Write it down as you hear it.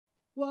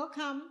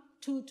Welcome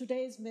to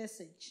today's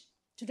message.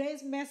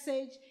 Today's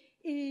message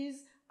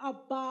is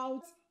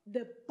about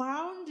the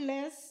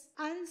boundless,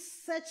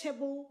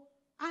 unsearchable,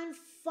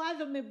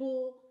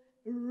 unfathomable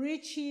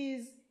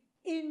riches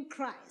in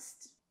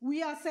Christ.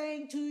 We are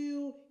saying to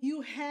you, you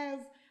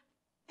have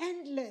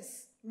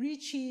endless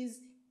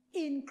riches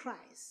in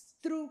Christ,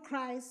 through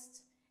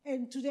Christ.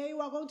 And today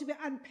we're going to be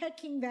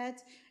unpacking that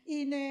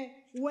in a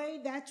way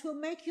that will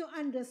make you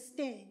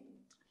understand.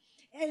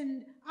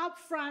 And up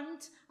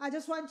front, I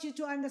just want you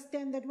to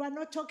understand that we're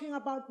not talking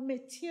about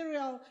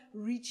material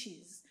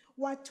riches.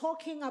 We're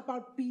talking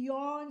about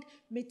beyond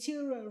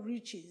material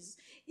riches.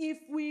 If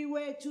we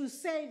were to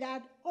say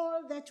that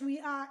all that we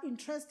are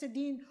interested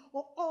in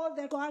or all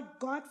that God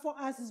got for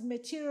us is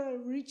material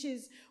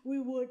riches, we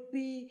would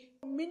be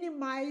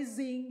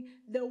minimizing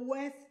the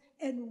worth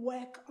and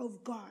work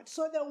of God.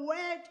 So the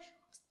word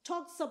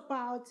talks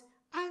about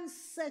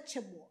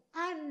unsearchable,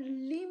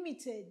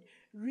 unlimited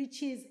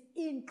riches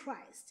in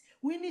Christ.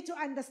 We need to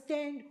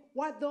understand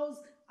what those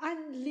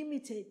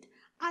unlimited,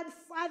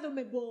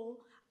 unfathomable,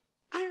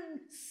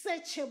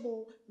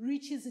 unsearchable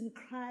riches in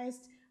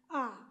Christ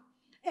are.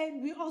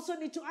 And we also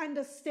need to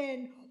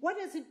understand what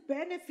does it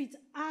benefit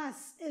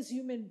us as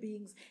human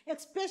beings,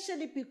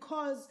 especially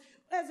because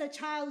as a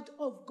child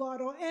of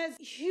God or as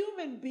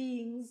human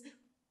beings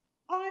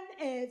on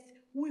earth,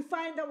 we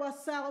find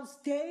ourselves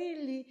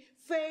daily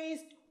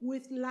faced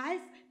with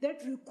life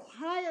that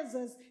requires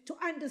us to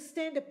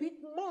understand a bit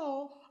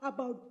more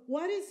about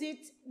what is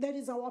it that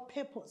is our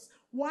purpose.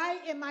 Why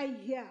am I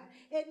here?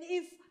 And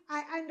if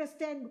I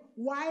understand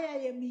why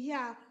I am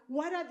here,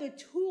 what are the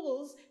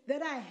tools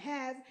that I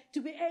have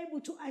to be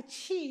able to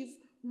achieve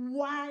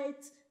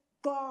what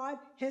God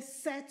has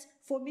set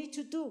for me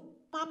to do?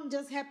 I'm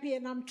just happy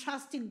and I'm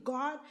trusting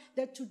God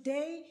that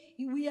today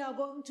we are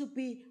going to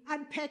be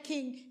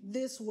unpacking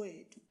this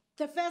word.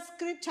 The first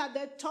scripture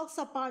that talks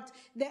about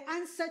the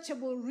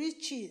unsearchable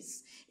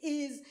riches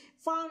is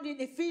found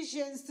in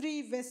Ephesians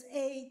 3 verse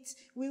 8.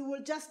 We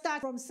will just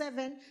start from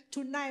 7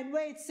 to 9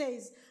 where it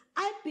says,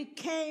 I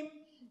became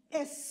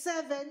a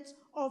servant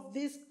of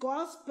this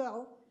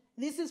gospel.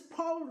 This is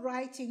Paul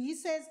writing. He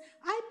says,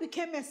 I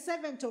became a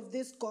servant of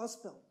this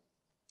gospel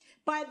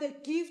by the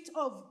gift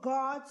of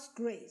God's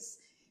grace,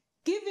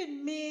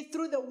 given me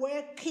through the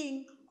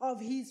working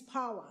of his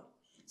power.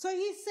 So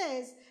he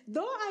says,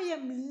 though I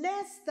am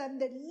less than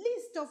the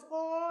least of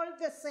all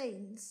the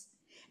saints,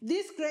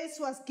 this grace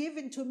was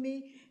given to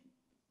me.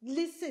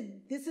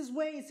 Listen, this is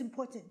where it's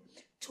important.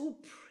 To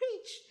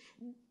preach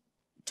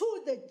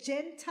to the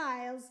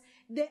Gentiles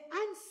the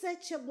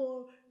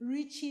unsearchable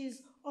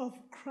riches of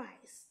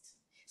Christ.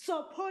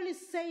 So Paul is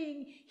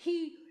saying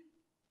he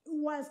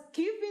was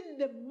given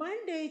the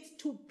mandate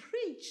to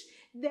preach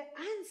the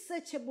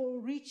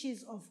unsearchable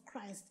riches of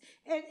Christ.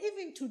 And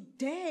even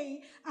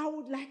today, I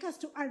would like us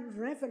to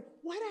unravel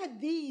what are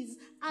these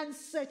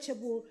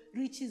unsearchable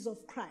riches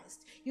of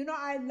Christ. You know,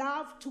 I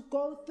love to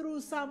go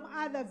through some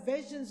other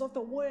versions of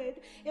the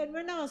word. And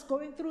when I was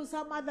going through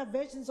some other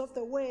versions of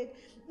the word,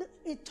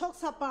 it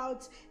talks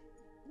about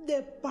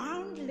the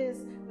boundless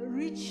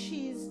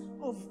riches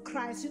of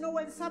Christ. You know,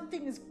 when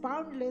something is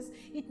boundless,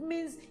 it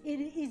means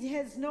it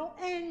has no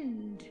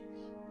end.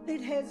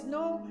 It has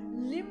no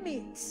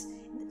limits.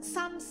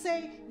 Some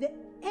say the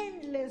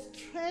endless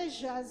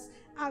treasures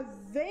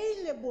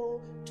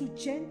available to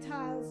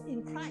Gentiles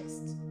in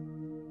Christ.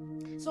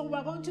 So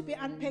we're going to be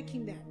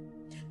unpacking that.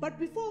 But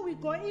before we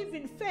go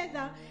even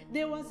further,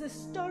 there was a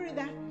story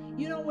that,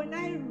 you know, when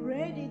I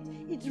read it,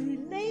 it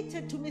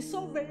related to me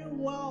so very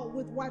well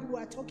with what we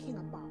are talking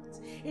about.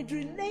 It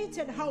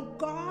related how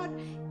God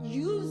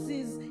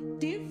uses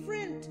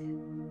different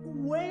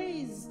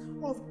ways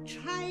of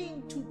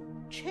trying to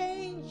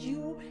change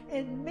you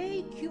and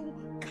make you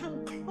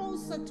come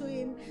closer to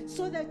him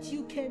so that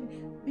you can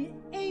be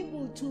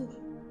able to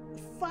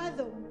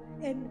fathom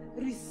and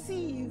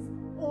receive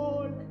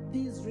all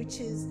these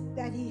riches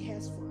that he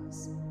has for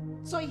us.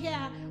 So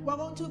here we're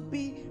going to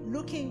be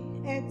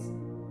looking at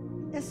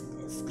a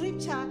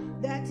scripture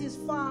that is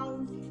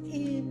found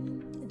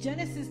in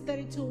Genesis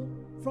 32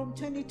 from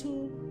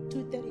 22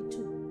 to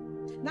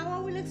 32. Now I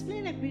will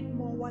explain a bit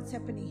more what's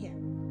happening here.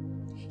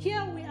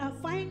 Here we are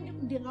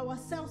finding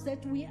ourselves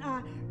that we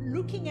are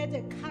looking at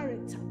a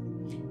character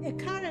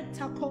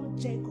called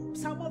Jacob.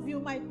 Some of you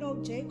might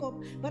know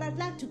Jacob, but I'd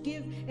like to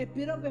give a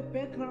bit of a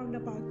background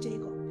about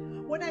Jacob.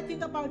 When I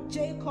think about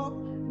Jacob,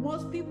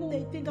 most people,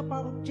 they think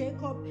about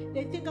Jacob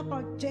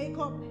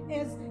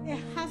as a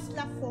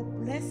hustler for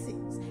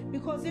blessings.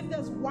 Because if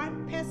there's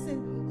one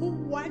person who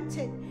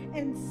wanted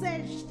and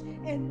searched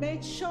and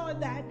made sure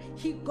that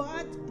he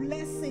got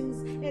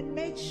blessings and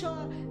made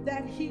sure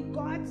that he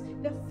got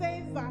the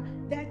favor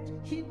that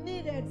he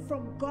needed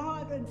from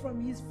God and from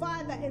his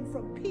father and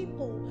from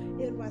people,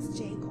 it was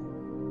Jacob.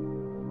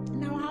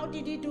 Now, how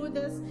did he do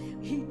this?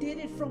 He did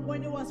it from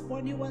when he was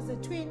born. He was a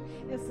twin,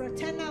 a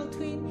fraternal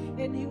twin,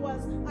 and he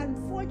was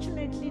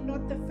unfortunately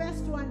not the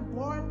first one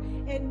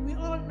born. And we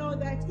all know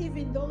that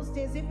even those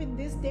days, even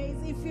these days,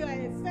 if you are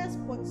a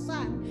firstborn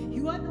son,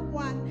 you are the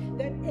one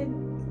that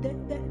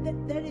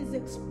that is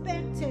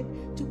expected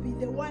to be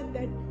the one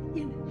that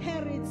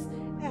inherits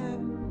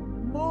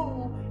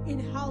more in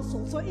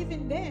household. So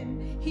even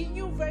then, he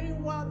knew very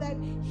well that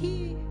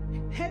he,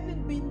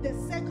 having been the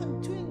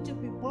second twin to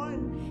be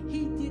born,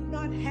 he did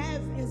not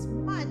have as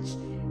much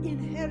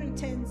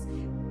inheritance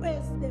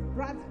as the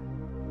brother.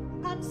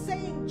 I'm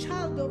saying,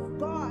 child of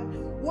God,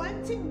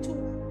 wanting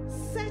to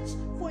search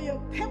for your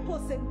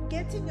purpose and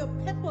getting your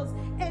purpose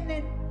and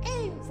an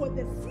aim for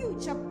the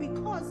future,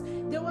 because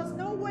there was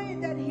no way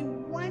that he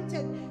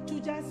wanted to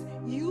just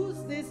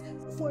use this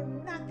for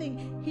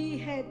nothing. He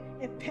had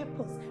a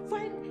purpose.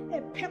 Find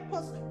a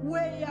purpose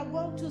where you are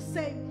going to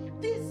say,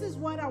 this is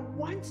what I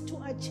want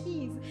to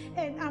achieve,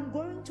 and I'm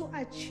going to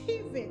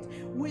achieve it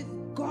with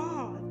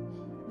God.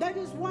 That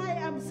is why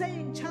I'm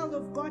saying, child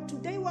of God,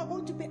 today we're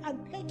going to be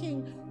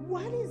unpacking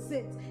what is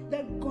it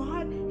that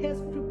God has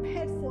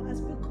prepared for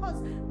us.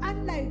 Because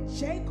unlike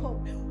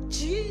Jacob,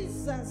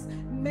 Jesus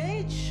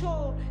made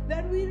sure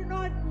that we do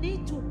not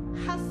need to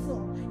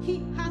hustle.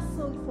 He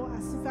hustled for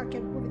us, if I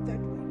can put it that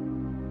way.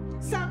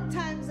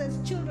 Sometimes as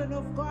children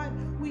of God,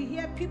 we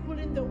hear people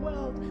in the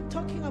world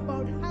talking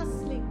about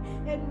hustling,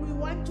 and we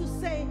want to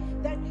say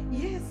that,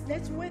 yes,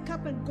 let's wake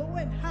up and go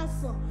and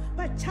hustle.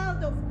 But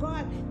child of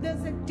God,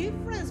 there's a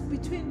difference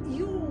between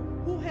you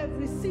who have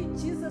received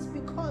Jesus,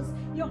 because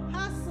your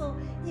hustle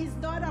is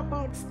not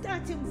about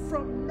starting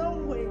from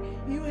nowhere.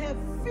 You have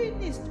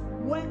finished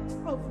works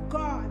of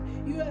God.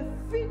 You have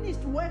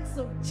finished works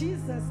of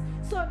Jesus.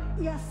 So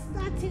you're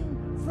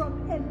starting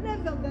from a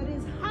level that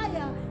is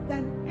higher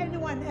than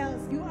anyone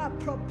else. You are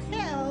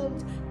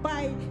propelled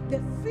by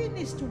the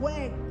finished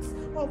works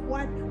of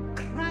what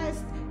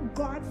Christ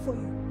got for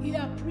you. You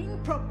are being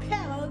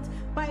propelled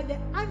by the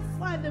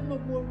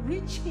unfathomable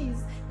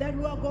riches that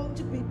we are going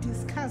to be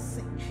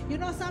discussing. You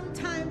know,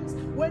 sometimes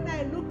when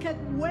I look at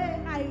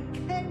where I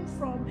came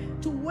from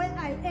to where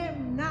I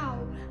am now,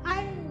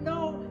 I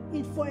know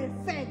it for a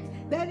fact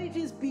that it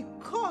is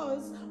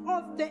because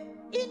of the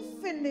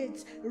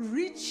infinite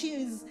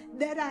riches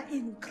that are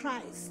in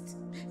Christ,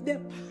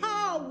 the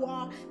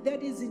power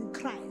that is in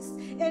Christ.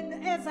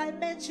 And as I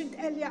mentioned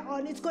earlier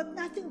on, it's got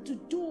nothing to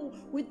do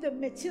with the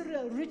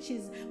material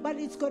riches, but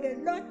it's got a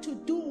lot to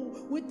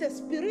do with the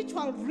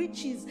spiritual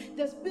riches,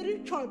 the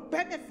spiritual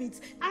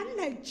benefits.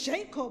 Unlike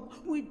Jacob,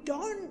 we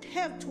don't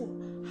have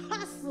to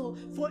hustle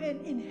for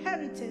an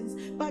inheritance,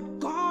 but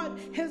God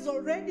has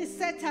already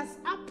set us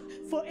up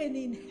for an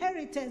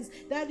inheritance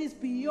that is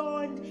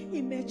beyond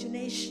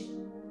imagination.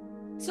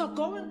 So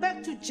going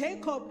back to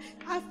Jacob,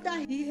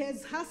 after he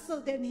has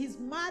hustled and his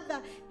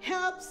mother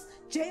helps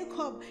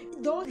Jacob,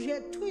 though she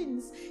had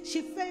twins,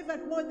 she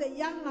favored more the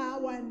younger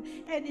one.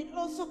 And it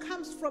also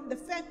comes from the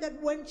fact that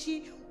when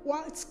she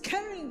was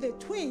carrying the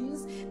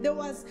twins, there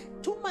was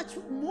too much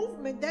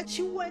movement that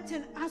she went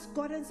and asked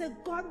God and said,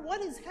 God,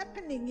 what is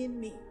happening in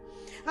me?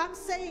 I'm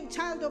saying,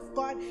 child of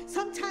God,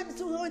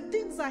 sometimes when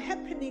things are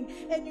happening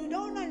and you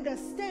don't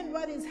understand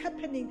what is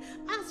happening,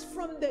 ask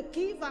from the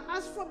giver,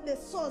 ask from the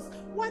source,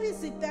 what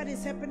is it that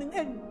is happening?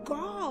 And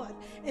God,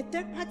 at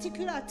that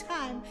particular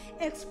time,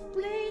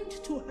 explained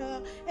to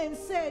her and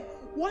said,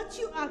 what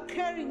you are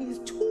carrying is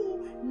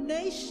two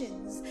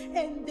nations,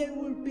 and they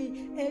will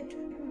be at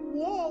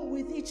war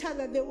with each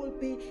other. They will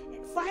be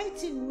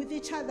fighting with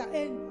each other,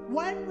 and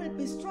one will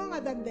be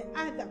stronger than the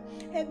other,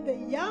 and the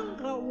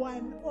younger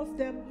one of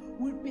them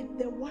will be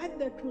the one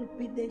that will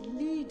be the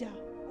leader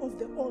of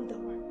the older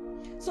one.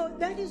 So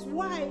that is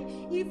why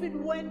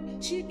even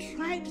when she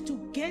tried to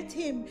get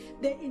him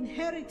the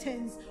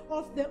inheritance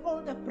of the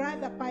older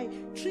brother by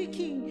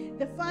tricking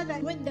the father,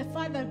 when the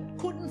father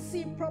couldn't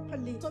see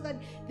properly, so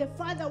that the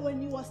father, when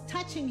he was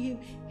touching him,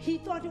 he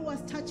thought he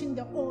was touching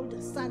the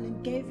older son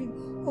and gave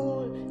him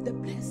all the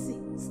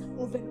blessings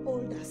of an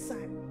older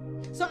son.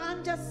 So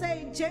I'm just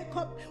saying,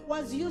 Jacob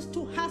was used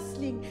to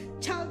hustling.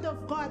 Child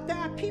of God, there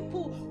are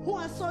people who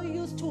are so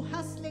used to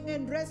hustling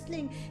and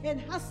wrestling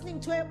and hustling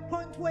to a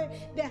point where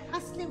they're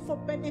hustling for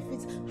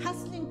benefits,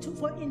 hustling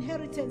for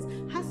inheritance,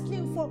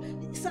 hustling for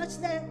such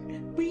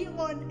that being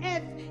on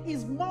earth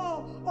is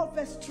more of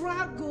a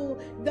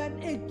struggle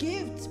than a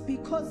gift,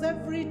 because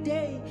every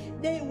day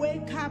they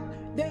wake up,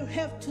 they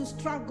have to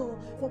struggle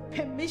for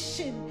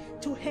permission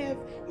to have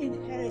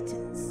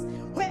inheritance.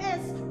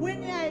 Whereas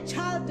when you are a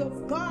child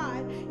of God,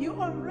 you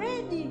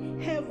already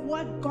have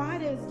what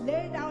God has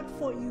laid out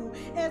for you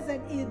as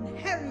an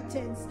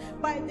inheritance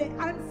by the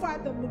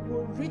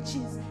unfathomable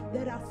riches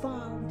that are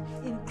found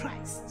in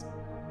Christ.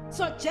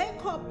 So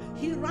Jacob,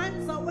 he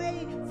runs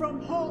away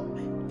from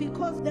home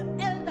because the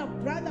elder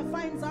brother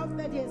finds out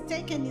that he has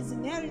taken his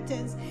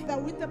inheritance.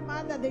 That with the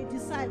mother, they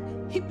decide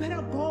he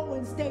better go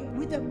and stay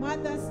with the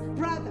mother's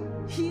brother,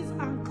 his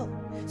uncle.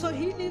 So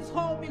he leaves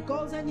home, he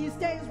goes and he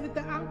stays with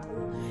the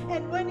uncle.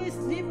 And when he's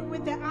living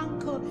with the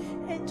uncle,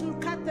 and to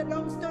cut the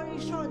long story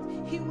short,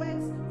 he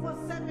works for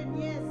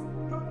 7 years,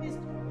 promised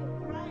the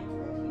bride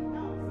that he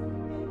loves.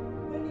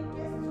 And when he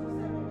gets to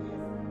 7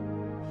 years,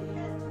 he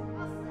has to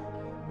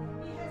hustle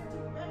again. He has to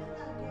battle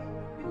again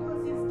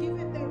because he's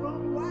given the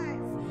wrong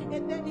wife.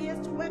 And then he has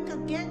to work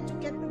again to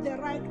get the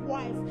right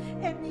wife.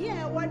 And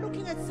here, what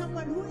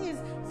who is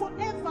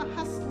forever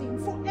hustling,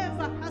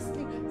 forever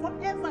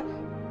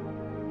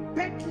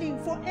battling,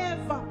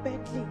 forever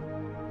battling.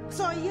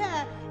 So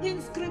here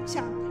in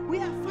scripture, we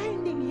are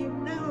finding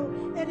him now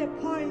at a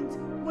point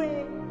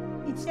where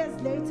it says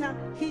later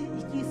he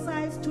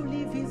decides to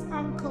leave his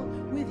uncle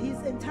with his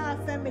entire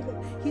family.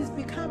 He's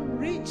become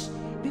rich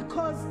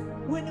because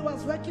when he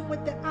was working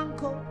with the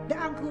uncle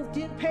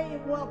didn't pay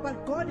him well,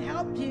 but God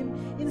helped him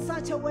in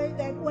such a way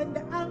that when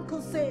the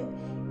uncle said,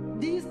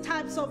 these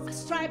types of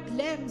striped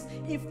lambs,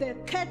 if the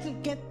cattle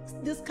get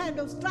this kind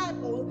of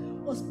stripe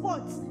or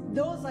spots,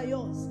 those are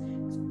yours.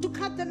 To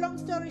cut the long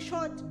story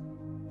short,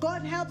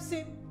 God helps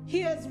him.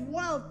 He has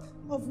wealth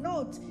of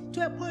note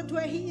to a point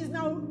where he is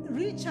now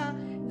richer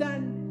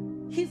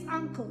than his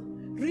uncle,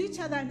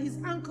 richer than his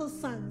uncle's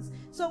sons.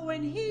 So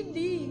when he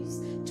leaves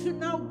to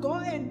now go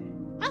and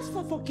ask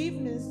for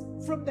forgiveness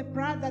from the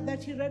brother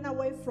that he ran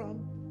away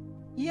from,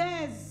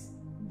 years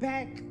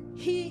back,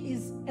 he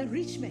is a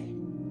rich man.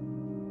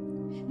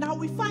 Now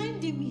we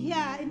find him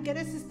here in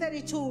Genesis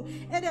 32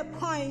 at a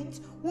point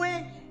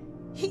where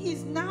he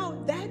is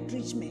now that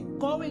rich man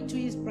going to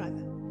his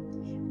brother.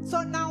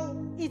 So now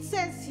it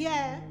says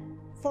here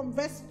from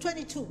verse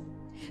 22,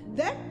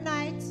 that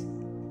night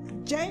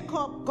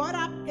Jacob got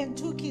up and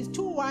took his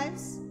 2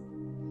 wives,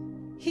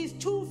 his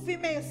 2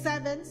 female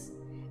servants,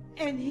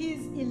 and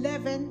his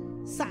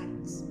 11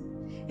 sons,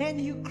 and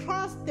he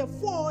crossed the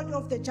ford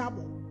of the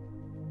Jabal.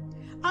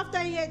 After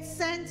he had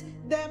sent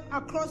them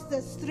across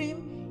the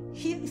stream,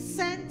 he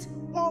sent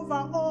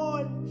over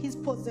all his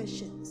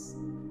possessions.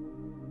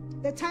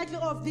 The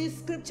title of this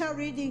scripture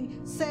reading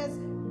says,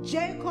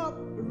 Jacob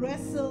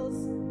wrestles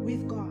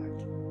with God.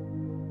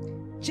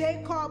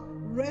 Jacob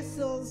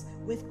wrestles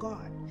with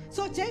God.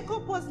 So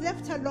Jacob was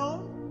left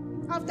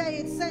alone after he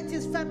had sent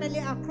his family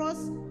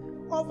across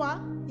over.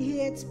 He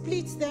had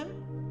split them.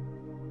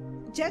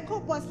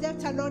 Jacob was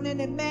left alone,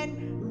 and a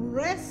man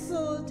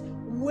wrestled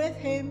with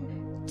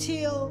him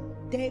till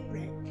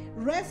daybreak.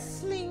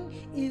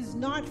 Wrestling is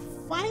not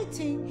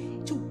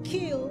fighting to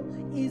kill,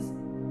 is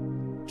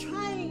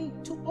trying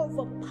to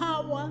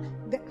overpower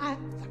the other.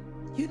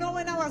 You know,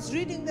 when I was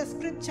reading the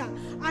scripture,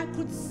 I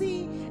could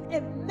see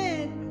a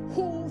man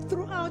who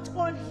throughout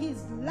all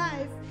his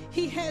life,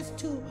 he has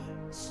to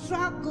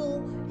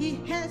struggle, he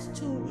has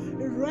to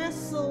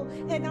wrestle,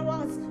 and I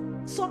was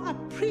so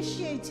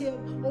appreciative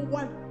of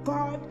what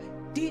God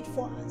did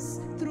for us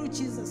through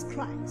Jesus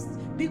Christ.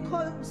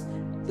 Because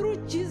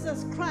through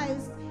Jesus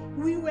Christ,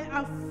 we were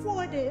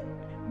afforded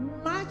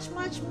much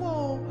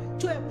more,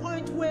 to a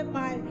point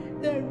whereby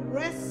the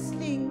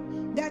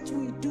wrestling that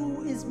we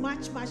do is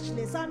much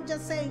less. I'm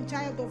just saying,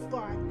 child of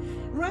God,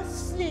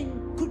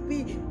 wrestling could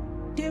be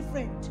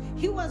different.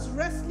 He was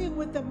wrestling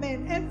with the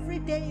man. Every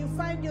day you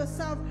find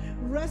yourself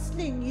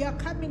wrestling, you're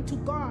coming to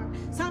God.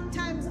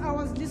 Sometimes I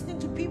was listening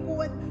to people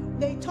when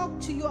they talk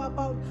to you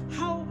about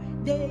how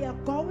they are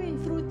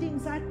going through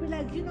things. I'd be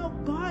like, you know,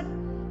 God,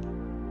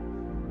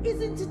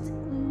 isn't it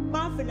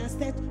marvelous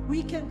that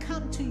we can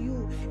come to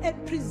you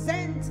and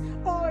present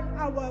all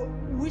our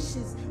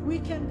wishes? We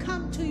can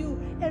come to you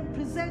and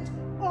present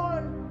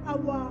all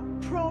our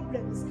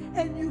problems,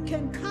 and you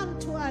can come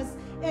to us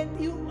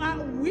and you are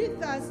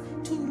with us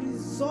to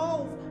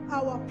resolve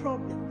our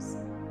problems.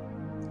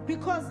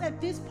 Because at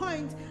this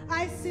point,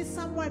 I see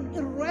someone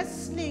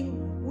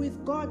wrestling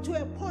with God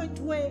to a point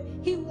where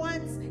he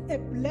wants a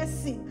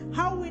blessing.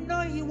 How we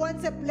know he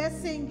wants a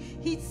blessing?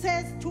 He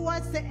says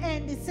towards the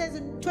end, it says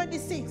in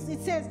 26,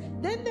 it says,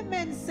 then the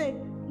man said,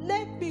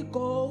 let me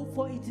go,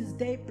 for it is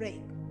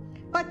daybreak.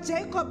 But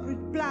Jacob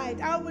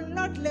replied, I will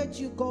not let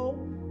you go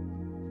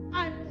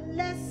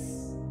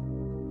unless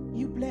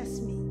you bless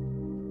me.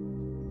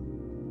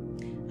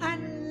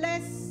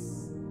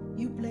 Unless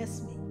you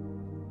bless me.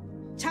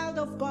 Child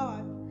of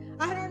God,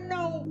 I don't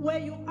know where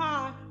you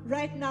are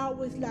right now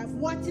with life.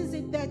 What is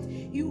it that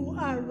you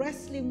are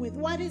wrestling with?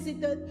 What is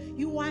it that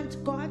you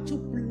want God to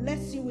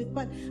bless you with?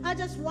 But I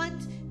just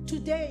want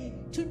today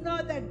to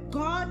know that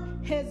God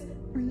has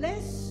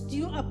blessed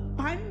you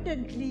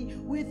abundantly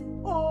with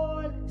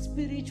all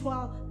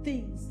spiritual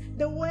things.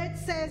 The word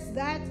says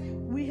that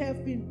we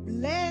have been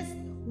blessed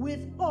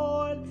with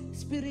all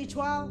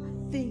spiritual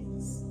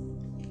things.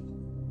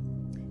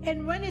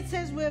 And when it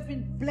says we have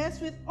been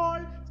blessed with all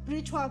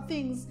spiritual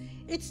things,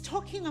 it's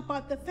talking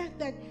about the fact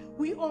that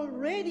we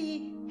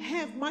already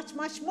have much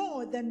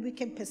more than we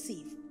can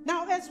perceive.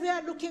 Now, as we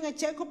are looking at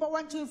Jacob, I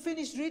want to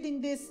finish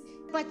reading this.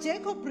 But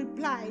Jacob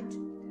replied,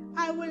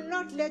 I will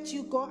not let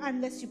you go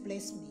unless you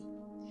bless me.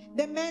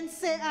 The man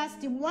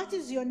asked him, what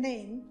is your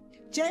name?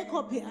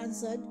 Jacob, he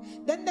answered.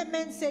 Then the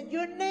man said,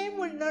 your name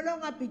will no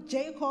longer be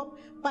Jacob,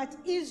 but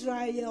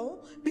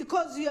Israel,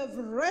 because you have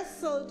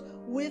wrestled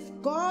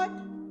with God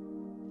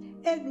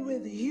and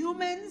with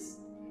humans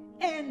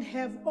and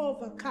have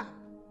overcome.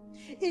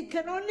 It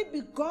can only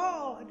be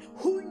God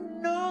who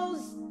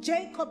knows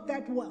Jacob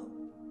that well,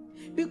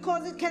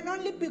 because it can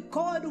only be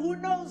God who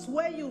knows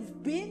where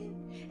you've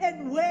been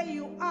and where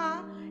you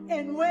are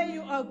and where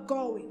you are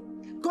going.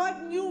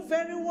 God knew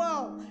very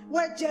well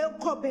where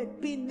Jacob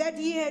had been, that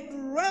he had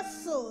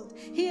wrestled,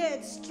 he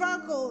had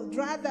struggled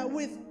rather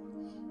with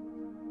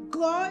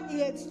God, he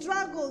had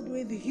struggled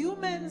with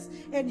humans,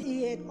 and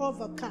he had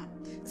overcome.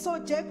 So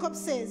Jacob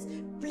says,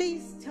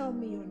 please tell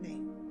me your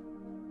name.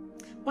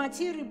 But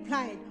he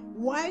replied,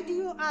 why do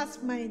you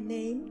ask my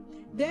name?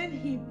 Then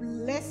he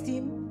blessed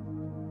him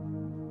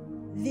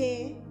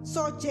there.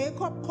 So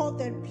Jacob called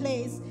that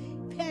place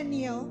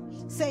Peniel,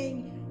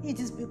 saying, it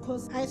is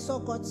because I saw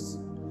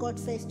God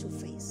face to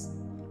face,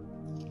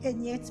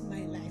 and yet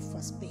my life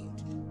was spared.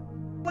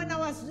 When I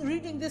was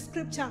reading this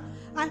scripture,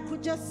 I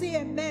could just see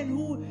a man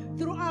who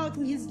throughout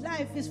his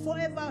life is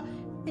forever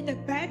in a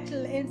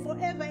battle, and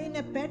forever in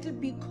a battle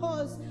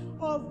because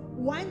of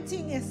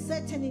wanting a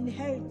certain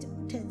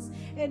inheritance.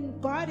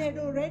 And God had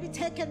already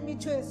taken me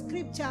to a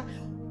scripture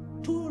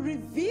to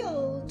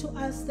reveal to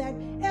us that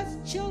as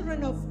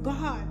children of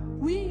God,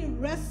 we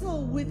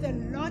wrestle with a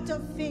lot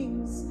of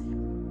things,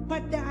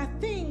 but there are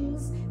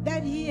things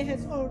that he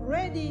has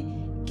already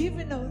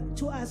given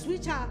to us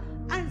which are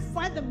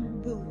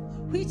unfathomable,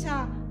 which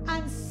are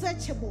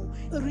unsearchable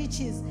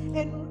riches.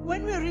 And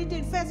when we read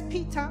in 1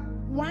 Peter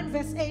 1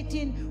 verse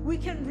 18, we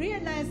can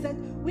realize that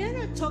we are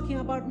not talking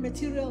about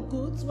material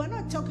goods. We're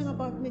not talking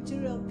about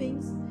material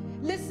things.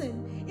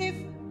 Listen, if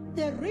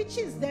the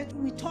riches that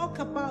we talk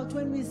about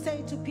when we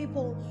say to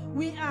people,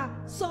 we are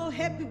so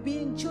happy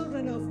being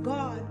children of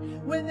God,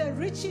 when the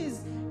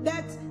riches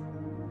that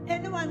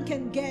anyone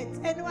can get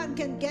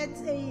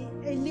a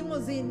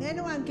limousine,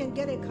 anyone can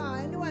get a car,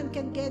 anyone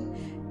can get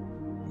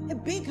a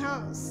big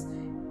house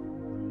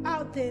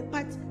out there,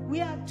 but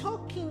we are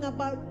talking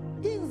about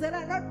things that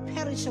are not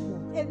perishable.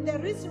 And the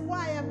reason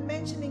why I'm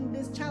mentioning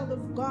this child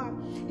of God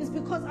is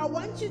because I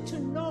want you to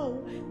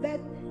know that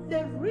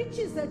the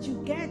riches that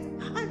you get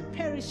aren't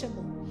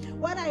perishable.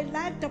 What I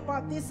liked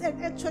about this,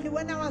 and actually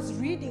when I was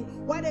reading,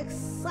 what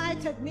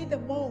excited me the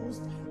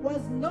most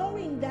was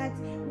knowing that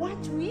what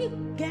we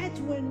get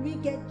when we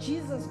get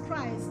Jesus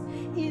Christ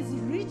is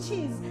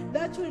riches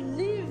that will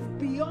live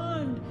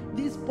beyond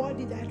this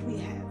body that we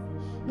have.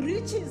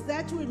 Riches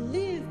that will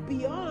live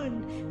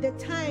beyond the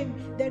time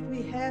that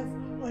we have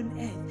on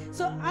earth.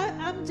 So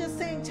I'm just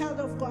saying, child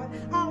of God,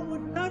 I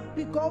would not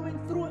be going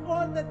through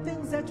all the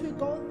things that we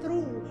go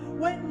through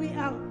when we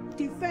are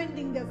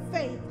defending the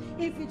faith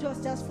if it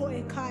was just for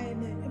a car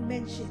and a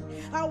mansion.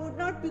 I would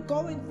not be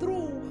going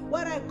through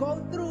what I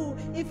go through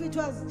if it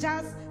was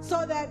just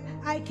so that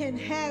I can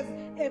have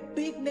a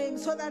big name,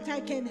 so that I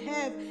can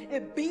have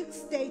a big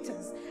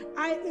status.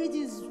 It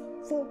is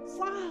for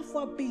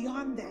far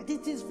beyond that.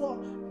 It is for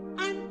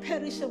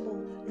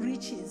unperishable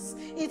riches.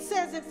 It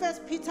says in 1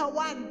 Peter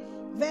 1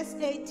 verse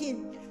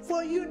 18,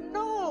 for you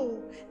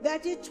know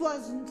that it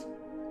was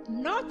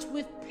not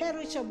with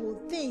perishable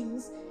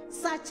things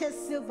such as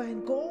silver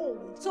and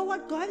gold. So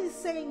what God is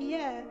saying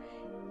here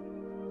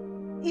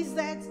is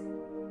that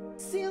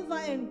silver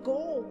and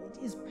gold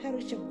is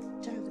perishable,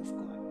 child of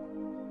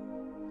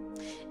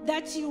God.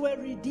 That you were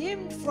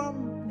redeemed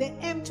from the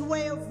empty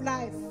way of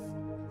life.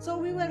 So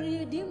we were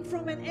redeemed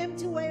from an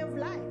empty way of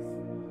life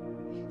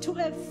to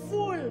a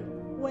full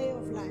way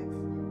of life.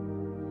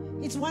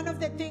 It's one of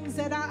the things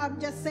that I'm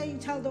just saying,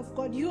 child of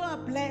God, you are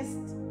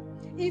blessed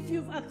if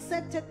you've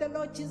accepted the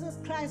Lord Jesus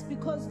Christ,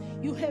 because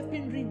you have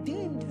been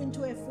redeemed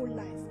into a full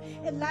life,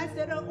 a life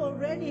that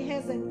already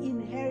has an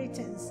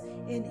inheritance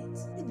in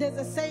it. There's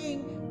a saying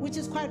which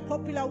is quite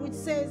popular which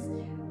says,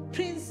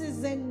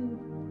 princes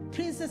and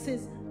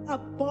princesses are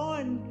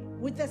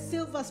born with a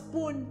silver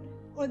spoon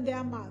on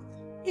their mouth.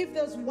 If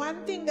there's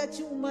one thing that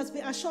you must be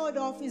assured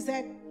of, is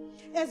that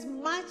as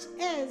much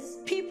as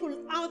people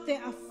out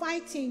there are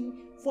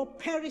fighting for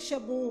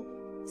perishable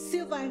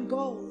silver and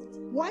gold,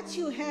 what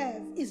you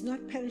have is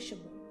not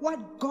perishable.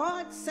 What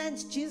God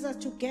sent Jesus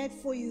to get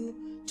for you,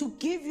 to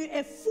give you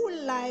a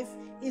full life,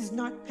 is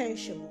not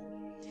perishable.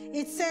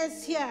 It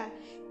says here,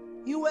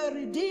 you were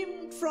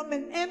redeemed from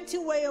an empty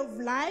way of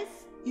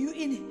life you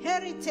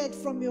inherited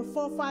from your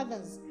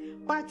forefathers,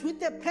 but with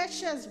the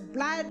precious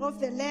blood of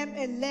the Lamb,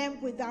 a lamb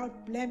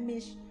without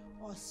blemish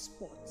or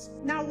spot.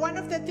 Now, one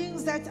of the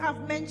things that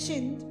I've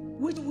mentioned,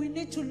 which we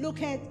need to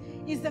look at,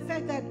 is the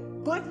fact that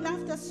God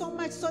loved us so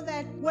much so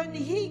that when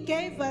He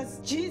gave us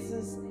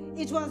Jesus,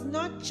 it was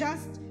not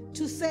just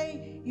to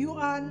say, you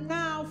are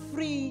now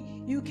free,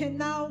 you can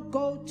now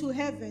go to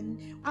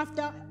heaven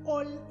after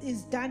all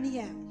is done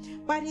here.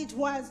 But it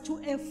was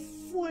to a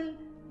full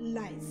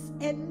life,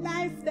 a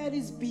life that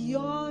is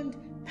beyond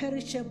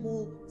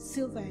perishable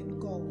silver and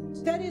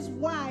gold. That is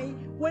why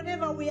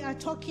whenever we are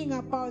talking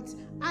about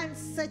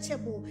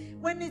unsearchable,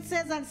 when it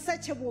says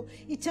unsearchable,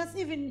 it just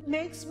even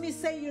makes me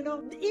say,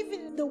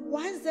 even the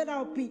ones that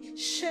I'll be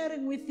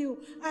sharing with you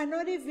are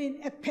not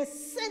even a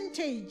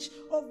percentage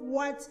of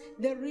what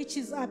the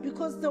riches are,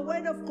 because the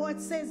word of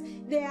God says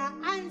they are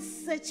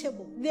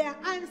unsearchable, they are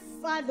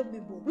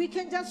unfathomable. We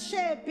can just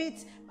share a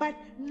bit, but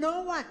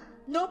no one,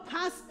 no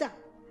pastor,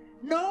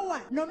 no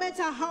one, no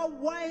matter how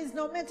wise,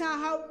 no matter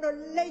how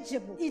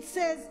knowledgeable, it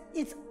says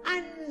it's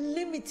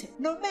unlimited.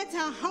 No matter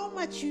how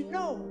much you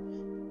know,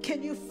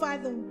 can you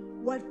fathom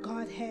what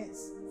God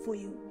has for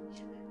you.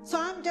 So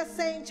I'm just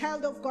saying,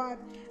 child of God,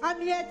 I'm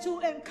here to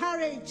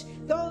encourage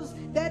those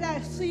that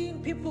are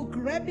seeing people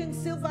grabbing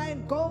silver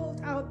and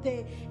gold out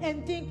there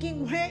and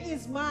thinking, where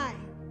is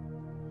mine?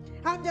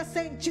 I'm just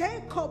saying,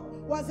 Jacob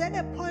was at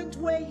a point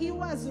where he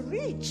was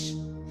rich.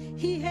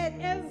 He had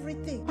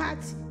everything, but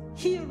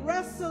he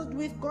wrestled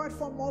with God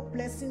for more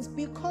blessings,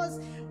 because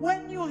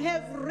when you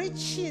have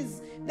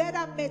riches that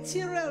are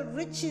material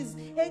riches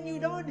and you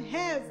don't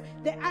have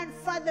the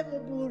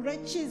unfathomable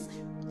riches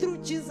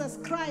through Jesus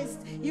Christ,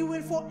 you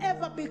will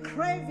forever be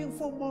craving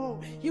for more.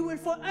 You will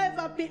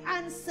forever be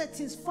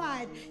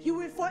unsatisfied. You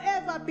will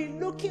forever be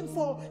looking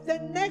for the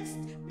next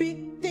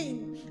big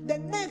thing, the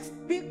next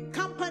big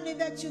company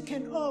that you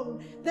can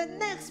own, the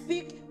next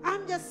big,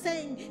 I'm just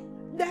saying,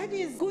 that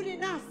is good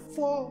enough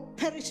for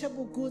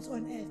perishable goods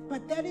on earth,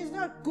 but that is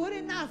not good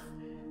enough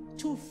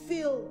to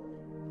fill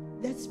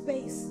that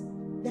space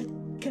that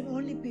can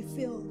only be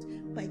filled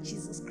by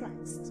Jesus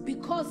Christ,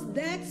 because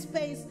that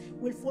space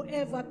will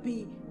forever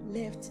be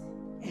left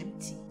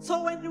empty.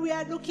 So when we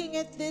are looking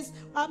at this,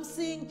 I'm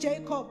seeing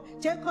Jacob.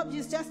 Jacob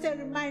is just a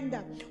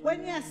reminder.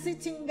 When you are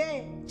sitting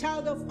there,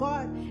 child of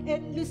God,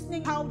 and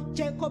listening how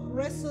Jacob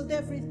wrestled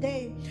every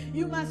day,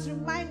 you must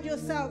remind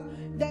yourself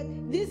that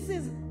this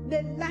is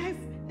the life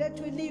that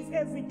we live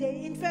every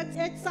day. In fact,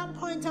 at some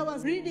point I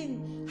was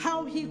reading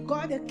how he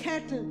got the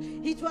cattle.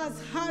 It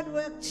was hard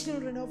work,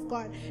 children of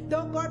God.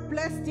 Though God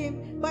blessed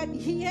him, but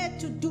he had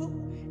to do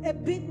a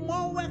bit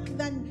more work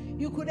than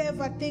you could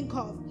ever think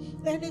of.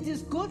 And it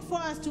is good for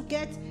us to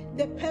get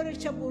the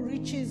perishable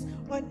riches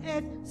on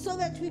earth so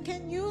that we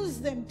can use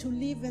them to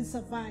live and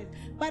survive.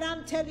 But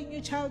I'm telling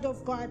you, child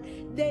of God,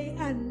 they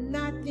are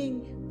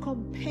nothing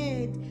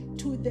compared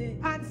to the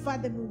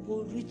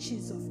unfathomable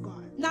riches of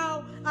God.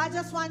 Now, I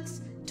just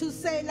want to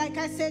say, like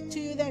I said to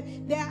you,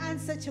 that they are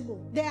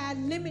unsearchable, they are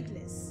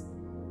limitless,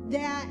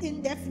 they are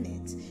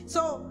indefinite.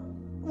 So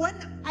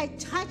when I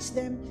touch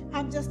them,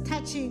 I'm just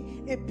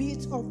touching a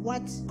bit of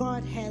what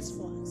God has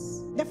for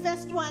us. The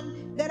first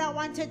one that I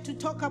wanted to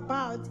talk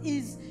about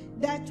is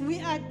that we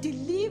are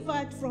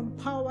delivered from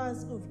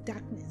powers of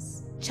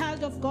darkness.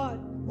 Child of God,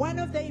 one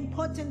of the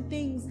important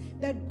things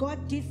that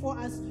God did for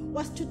us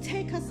was to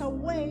take us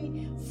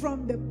away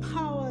from the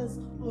powers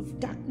of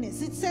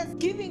darkness. It says,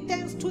 giving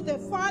thanks to the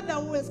Father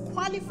who has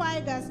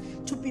qualified us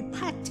to be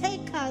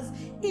partakers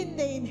in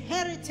the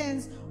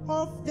inheritance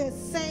of the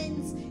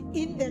saints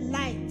in the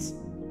light.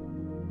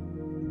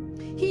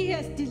 He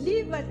has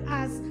delivered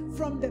us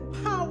from the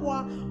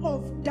power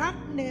of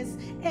darkness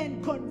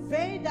and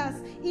conveyed us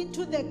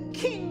into the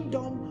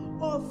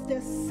kingdom of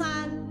the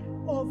Son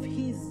of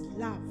His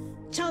love.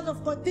 Child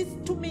of God, this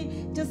to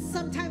me just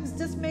sometimes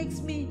just makes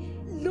me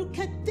look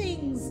at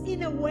things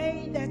in a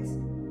way that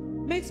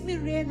makes me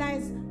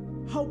realize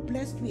how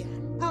blessed we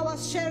are. I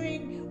was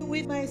sharing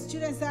with my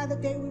students the other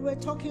day, we were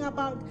talking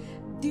about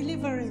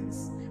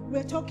deliverance. We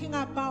were talking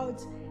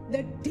about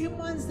the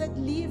demons that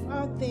live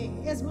out there.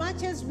 As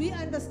much as we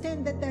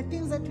understand that there are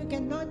things that we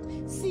cannot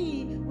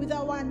see with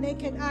our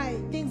naked eye,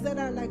 things that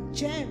are like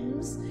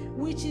germs,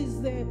 which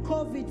is the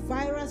COVID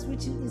virus,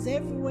 which is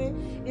everywhere,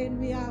 and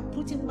we are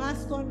putting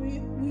masks on,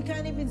 we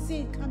can't even see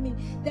it coming.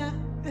 There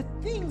are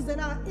things that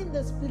are in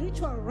the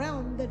spiritual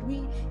realm that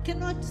we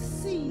cannot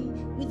see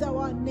with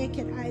our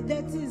naked eye.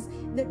 That is,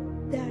 there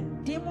are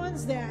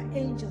demons, there are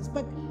angels.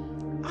 But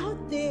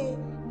out there,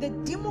 the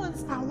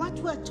demons are what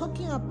we're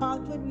talking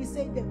about when we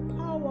say the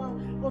power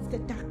of the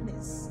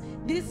darkness.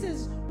 This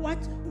is what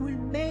will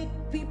make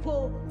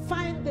people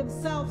find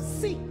themselves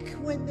sick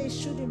when they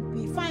shouldn't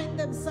be, find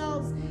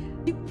themselves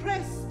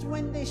depressed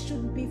when they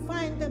shouldn't be,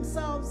 find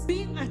themselves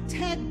being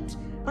attacked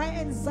by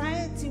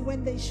anxiety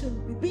when they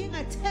shouldn't be, being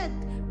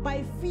attacked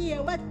by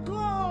fear. But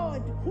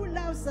God, who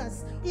loves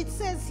us, it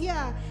says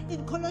here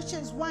in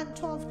Colossians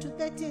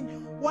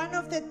 1:12-13, one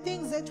of the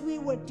things that we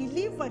were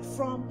delivered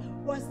from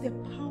was the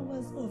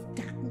powers of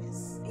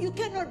darkness. You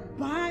cannot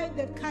buy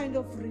that kind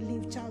of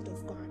relief, child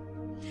of God.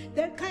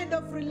 That kind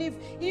of relief,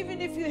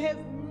 even if you have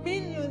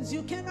millions,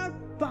 you cannot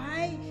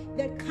buy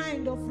that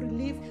kind of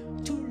relief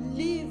to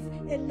live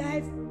a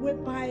life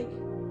whereby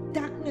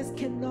darkness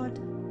cannot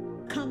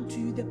come to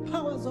you. The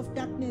powers of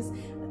darkness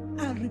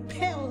are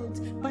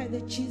repelled by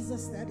the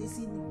Jesus that is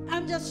in you.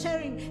 I'm just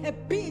sharing a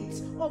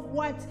bit of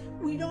what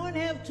we don't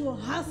have to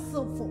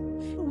hustle for.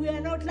 We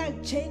are not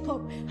like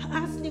Jacob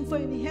hustling for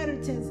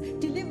inheritance.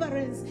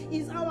 Deliverance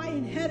is our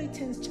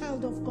inheritance,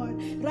 child of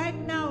God. Right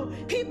now,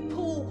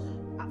 people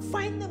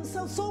find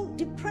themselves so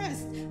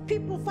depressed.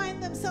 People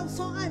find themselves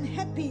so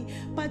unhappy.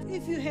 But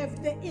if you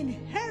have the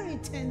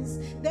inheritance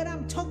that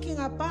I'm talking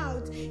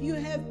about, you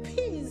have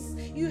peace,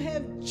 you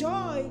have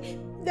joy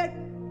that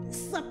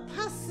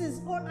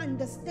surpasses all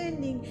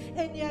understanding,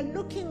 and you're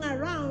looking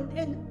around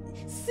and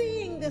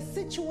seeing the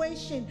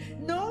situation,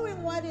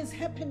 knowing what is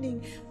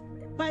happening,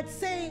 but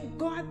saying,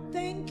 God,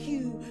 thank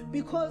you,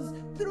 because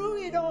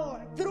through it all,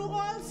 through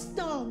all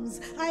storms,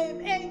 I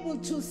am able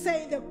to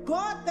say the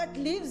God that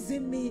lives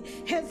in me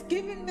has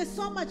given me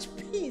so much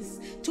peace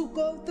to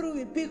go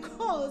through it,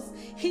 because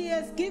he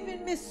has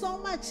given me so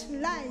much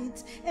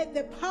light, and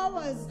the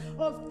powers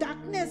of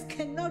darkness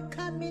cannot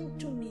come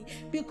into me,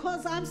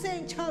 because I'm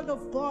saying, child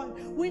of God,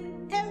 with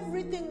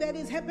everything that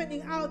is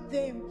happening out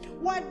there,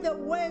 what the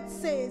word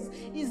says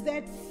is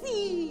that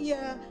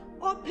fear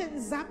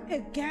opens up a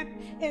gap,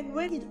 and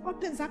when it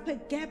opens up a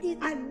gap, it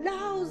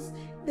allows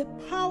the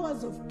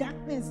powers of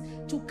darkness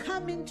to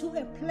come into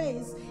a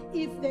place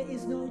if there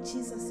is no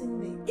Jesus in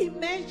there.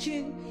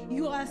 Imagine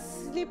you are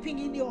sleeping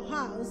in your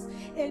house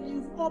and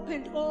you've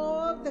opened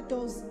all the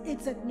doors.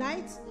 It's at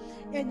night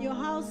and your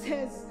house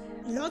has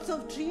lots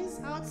of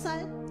trees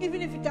outside.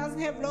 Even if it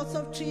doesn't have lots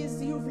of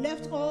trees, you've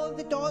left all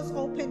the doors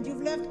open,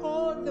 you've left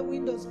all the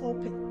windows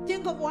open.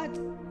 Think of what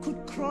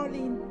could crawl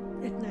in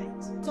at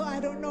night. So I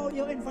don't know,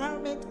 your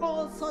environment,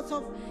 all sorts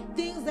of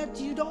things that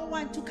you don't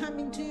want to come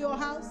into your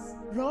house.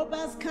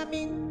 Robbers come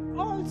in,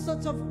 all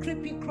sorts of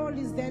creepy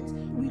crawlies that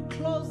we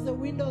close the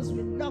windows,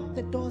 we lock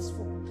the doors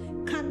for,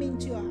 come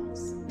into your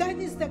house. That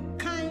is the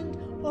kind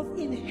of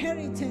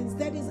inheritance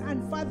that is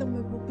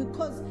unfathomable,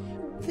 because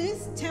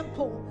this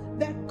temple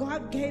that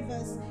God gave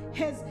us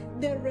has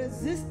the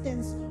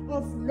resistance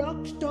of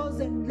locked doors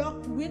and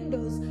locked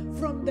windows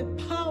from the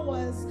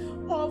powers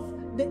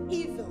of the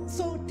evil.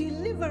 So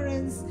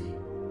deliverance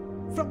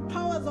from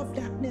powers of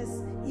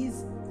darkness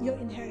is your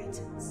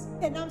inheritance.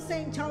 And I'm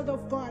saying, child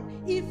of God,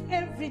 if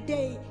every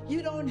day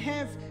you don't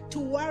have to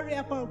worry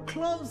about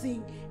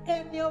closing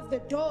any of the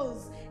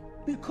doors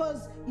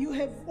because you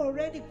have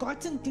already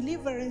gotten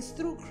deliverance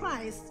through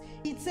Christ,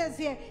 it says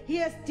here, he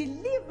has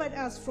delivered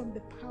us from the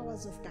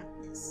powers of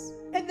darkness.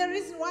 And the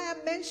reason why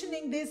I'm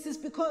mentioning this is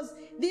because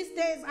these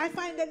days I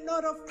find a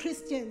lot of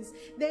Christians,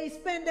 they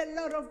spend a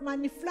lot of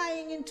money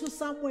flying into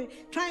somewhere,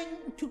 trying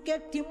to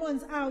get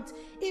demons out.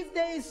 If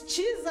there is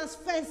Jesus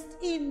first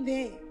in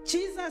there,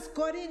 Jesus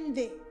got in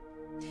there.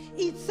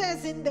 It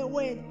says in the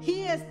word, he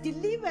has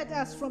delivered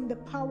us from the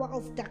power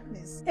of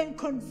darkness and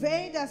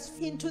conveyed us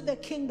into the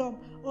kingdom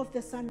of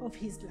the Son of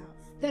his love.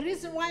 The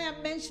reason why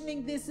I'm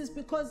mentioning this is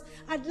because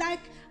I'd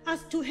like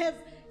us to have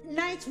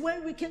nights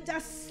where we can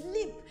just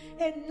sleep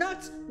and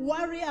not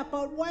worry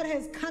about what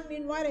has come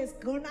in, what has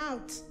gone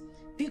out,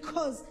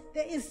 because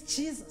there is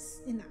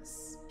Jesus in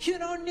us. You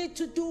don't need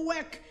to do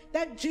work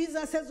that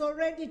Jesus has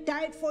already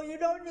died for. You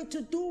don't need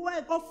to do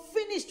work of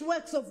finished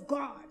works of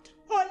God.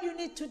 All you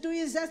need to do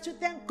is just to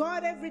thank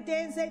God every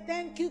day and say,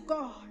 thank you,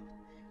 God,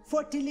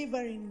 for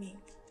delivering me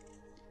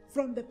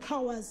from the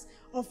powers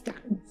of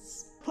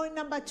darkness. Point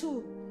number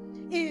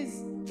 2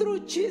 is,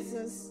 through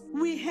Jesus,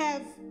 we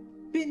have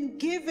been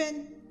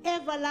given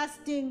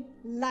everlasting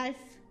life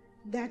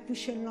that we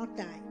shall not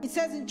die. It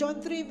says in John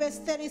 3 verse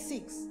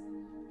 36,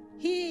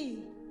 he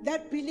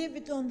that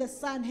believeth on the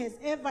Son has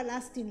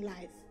everlasting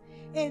life,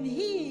 and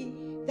he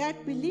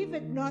that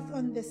believeth not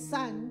on the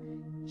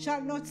Son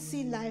shall not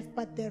see life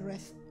but the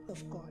wrath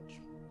of God.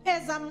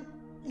 As I'm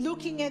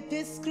looking at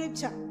this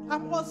scripture,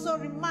 I'm also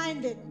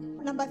reminded,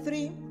 number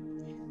 3,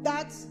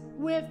 that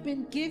we have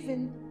been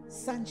given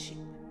sonship.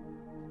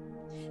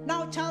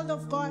 Now, child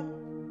of God,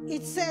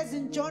 it says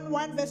in John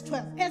 1 verse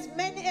 12, as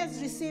many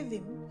as receive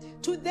him,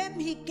 to them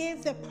he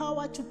gave the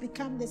power to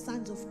become the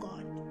sons of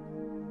God.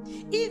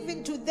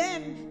 Even to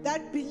them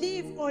that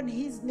believe on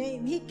his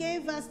name, he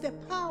gave us the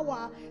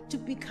power to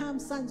become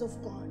sons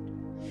of God.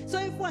 So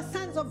if we're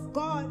sons of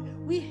God,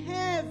 we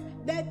have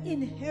that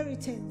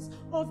inheritance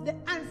of the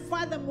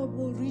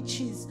unfathomable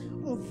riches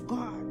of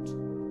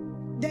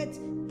God that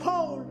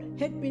Paul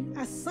had been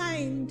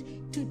assigned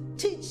to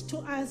teach to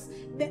us,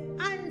 the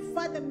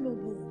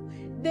unfathomable,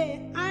 the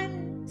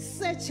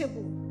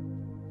unsearchable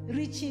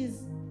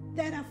riches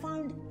that are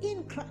found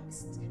in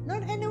Christ.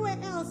 Not anywhere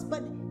else,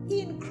 but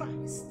in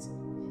Christ.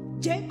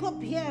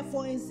 Jacob here,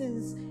 for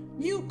instance,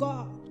 knew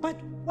God, but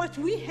what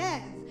we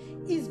have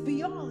is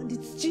beyond.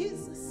 It's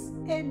Jesus.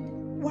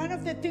 And one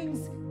of the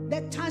things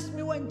that touched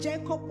me when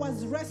Jacob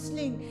was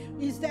wrestling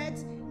is that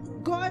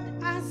God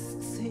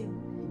asks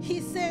him, he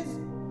says,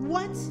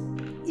 what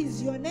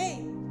is your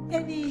name?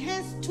 And he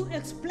has to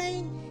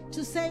explain,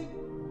 to say,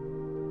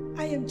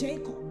 I am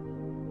Jacob.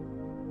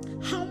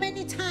 How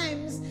many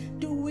times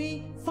do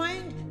we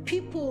find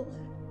people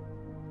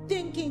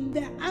thinking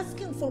they're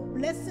asking for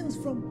blessings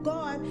from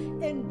God,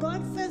 and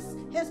God first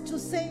has to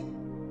say,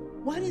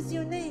 what is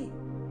your name?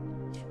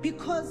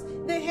 Because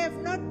they have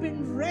not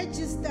been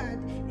registered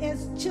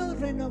as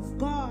children of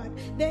God.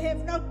 They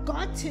have not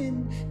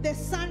gotten the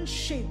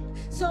sonship.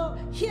 So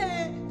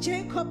here,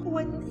 Jacob,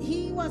 when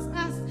he was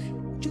asked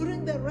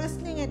during the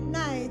wrestling at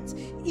night,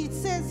 it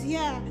says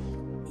here,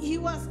 he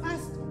was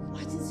asked,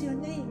 what is your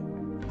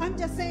name? I'm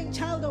just saying,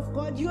 child of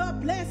God, you are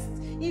blessed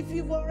if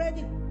you've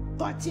already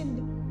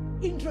gotten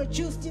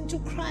introduced into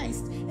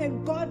Christ,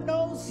 and God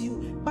knows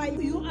you by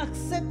you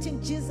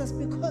accepting Jesus,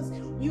 because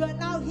you are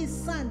now his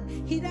son.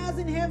 He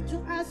doesn't have to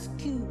ask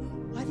you,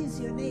 what is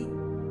your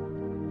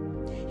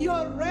name?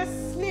 Your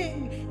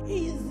wrestling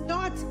is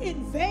not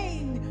in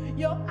vain.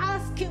 Your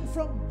asking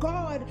from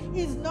God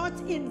is not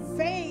in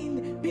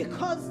vain,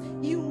 because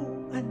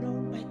you are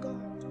known by God.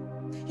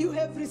 You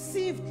have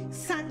received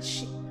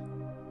sonship.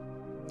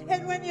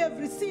 And when you have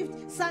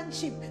received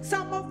sonship,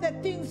 some of the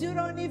things you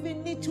don't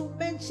even need to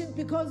mention,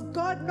 because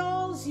God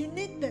knows you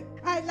need them.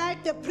 I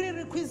like the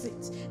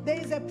prerequisite. There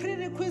is a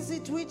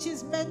prerequisite which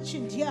is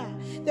mentioned here.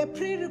 The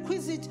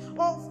prerequisite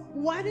of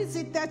what is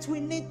it that we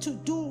need to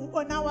do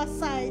on our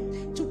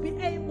side to be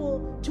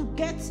able to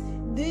get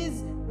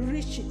these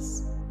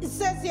riches. It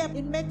says here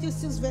in Matthew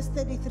 6 verse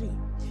 33,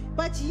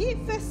 but ye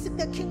first seek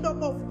the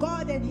kingdom of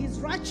God and his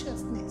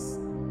righteousness,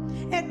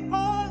 and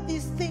all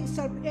these things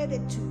are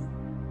added to you.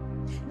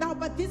 Now,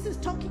 but this is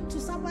talking to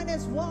someone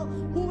as well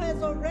who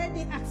has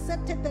already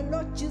accepted the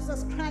Lord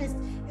Jesus Christ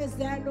as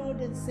their Lord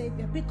and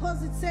Savior,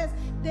 because it says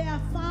they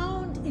are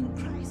found in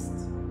Christ.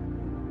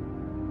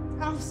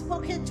 I've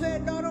spoken to a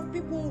lot of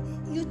people.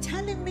 You're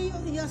telling me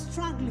you're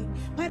struggling,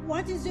 but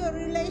what is your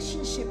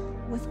relationship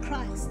with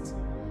Christ?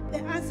 The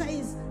answer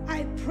is,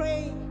 I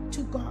pray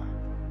to God.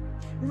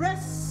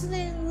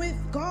 Wrestling with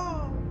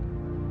God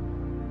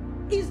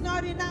is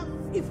not enough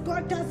if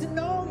God doesn't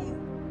know you.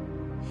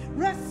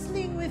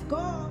 Wrestling with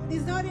God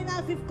is not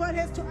enough if God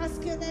has to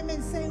ask your name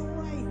and say, who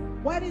are you?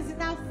 What is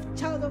enough,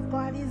 child of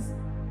God, is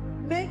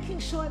making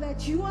sure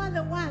that you are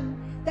the one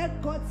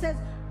that God says,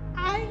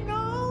 I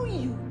know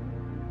you.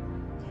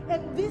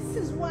 And this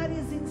is what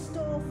is in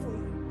store for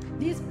you.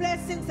 These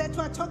blessings that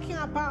we're talking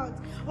about,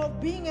 of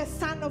being a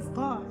son of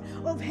God,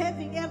 of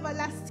having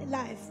everlasting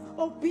life,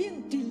 of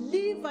being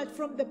delivered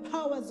from the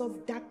powers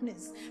of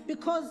darkness.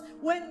 Because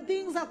when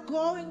things are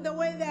going the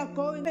way they are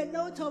going, a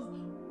lot of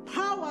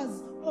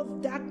powers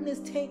of darkness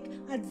take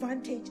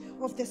advantage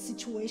of the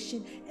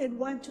situation and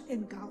want to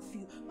engulf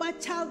you. But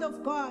child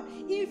of God,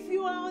 if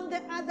you are on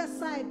the other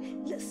side,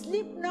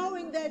 sleep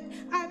knowing that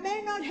I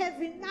may not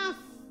have enough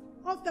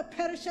of the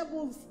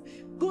perishable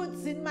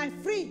goods in my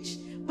fridge,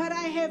 but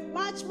I have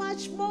much,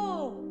 much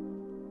more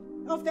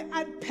of the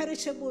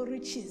unperishable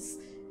riches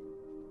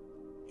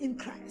in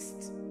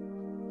Christ.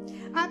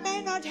 I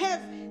may not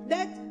have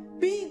that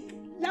big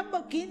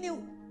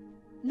Lamborghini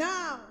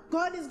now.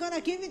 God is going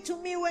to give it to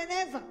me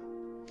whenever.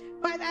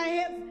 But I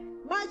have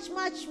much,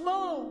 much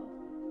more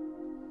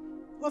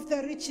of the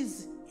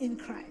riches in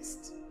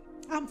Christ.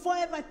 I'm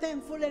forever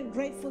thankful and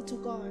grateful to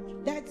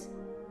God that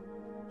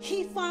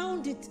He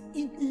found it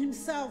in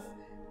Himself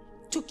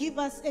to give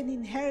us an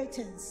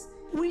inheritance.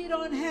 We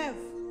don't have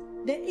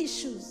the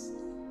issues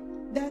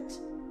that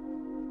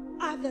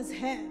others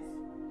have.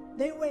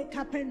 They wake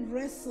up and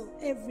wrestle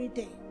every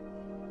day.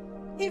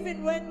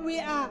 Even when we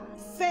are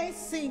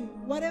facing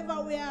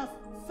whatever we are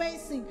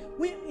facing,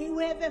 we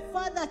have a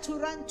Father to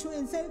run to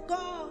and say,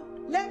 God,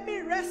 let me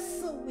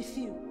wrestle with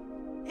you.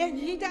 And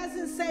He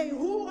doesn't say,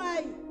 who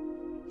are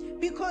you?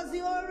 Because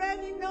He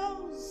already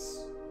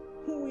knows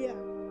who we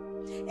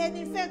are. And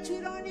in fact, we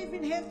don't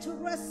even have to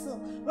wrestle.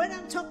 When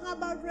I'm talking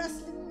about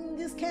wrestling in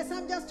this case,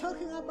 I'm just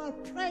talking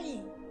about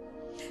praying.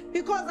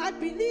 Because I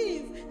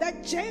believe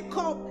that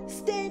Jacob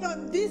stayed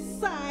on this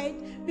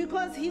side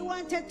because he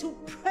wanted to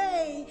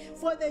pray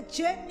for the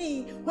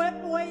journey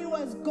where he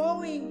was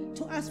going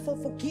to ask for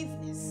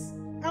forgiveness.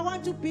 I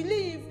want to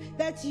believe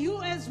that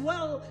you as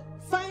well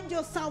find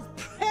yourself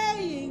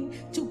praying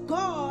to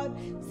God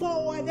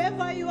for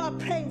whatever you are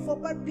praying for,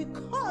 but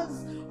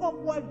because of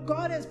what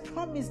God has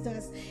promised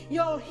us,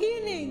 your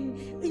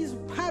healing is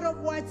part of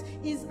what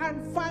is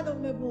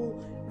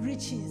unfathomable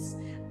riches.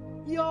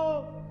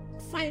 Your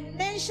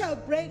financial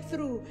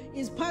breakthrough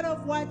is part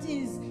of what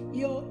is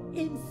your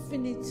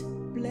infinite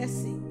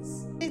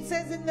blessings. It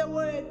says in the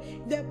word,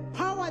 the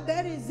power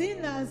that is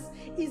in us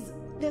is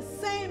the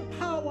same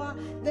power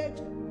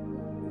that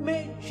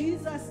made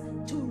Jesus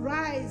to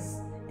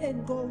rise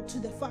and go to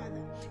the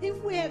Father.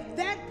 If we have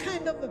that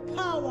kind of a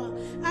power,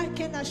 I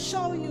can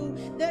assure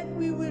you that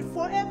we will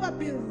forever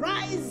be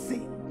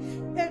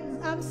rising.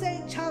 And I'm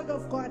saying, child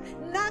of God,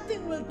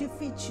 nothing will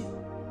defeat you.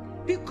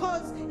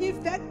 Because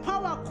if that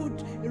power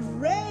could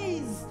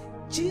raise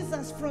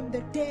Jesus from the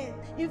dead,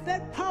 if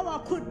that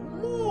power could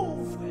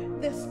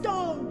move the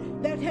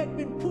stone that had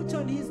been put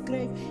on his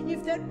grave,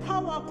 if that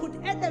power could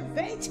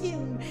elevate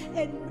him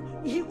and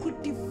he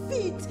could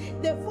defeat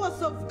the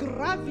force of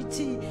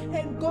gravity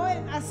and go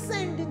and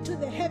ascend into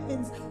the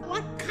heavens,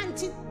 what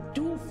can't it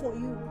do for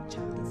you,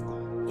 child of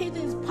God? It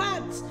is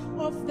part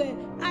of the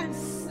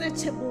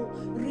unsearchable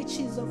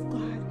riches of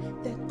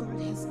God that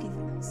God has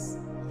given us.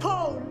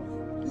 Paul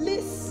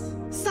lists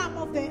some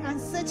of the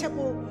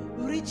unsearchable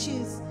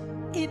riches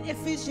in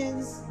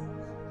Ephesians,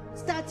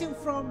 starting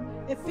from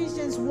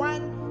Ephesians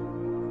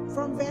 1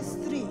 from verse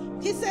 3.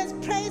 He says,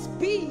 praise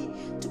be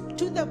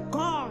to the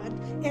God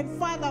and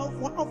Father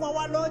of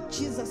our Lord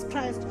Jesus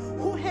Christ,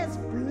 who has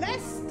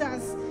blessed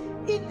us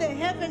in the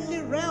heavenly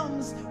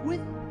realms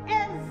with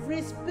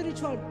every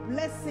spiritual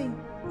blessing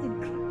in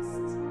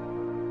Christ.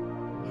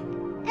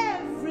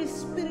 Every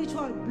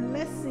spiritual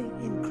blessing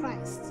in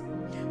Christ.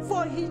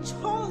 For He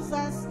chose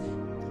us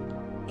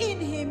in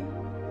Him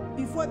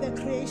before the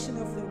creation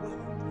of the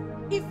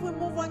world. if we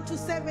move on to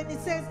 7, it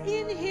says,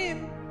 in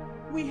him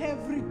we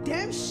have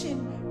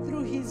redemption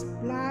through his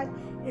blood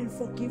and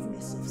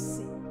forgiveness of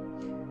sin.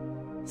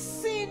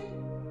 Sin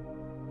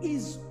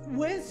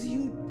wears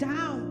you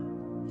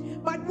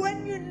down. But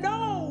when you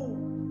know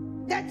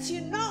that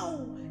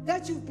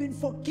you've been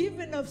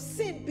forgiven of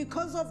sin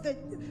because of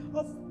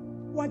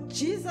what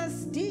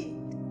Jesus did,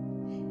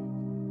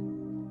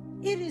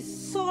 it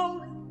is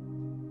so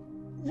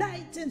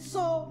light and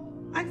so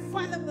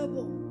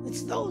unfathomable.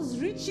 It's those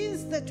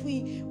riches that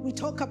we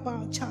talk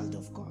about, child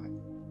of God.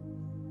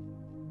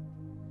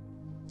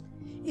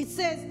 It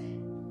says,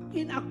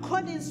 in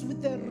accordance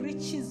with the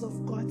riches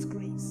of God's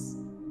grace.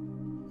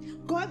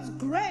 God's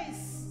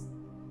grace,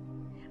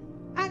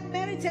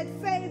 unmerited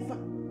favor,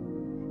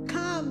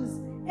 comes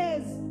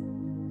as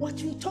what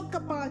we talk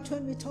about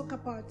when we talk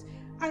about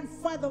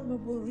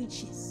unfathomable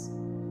riches.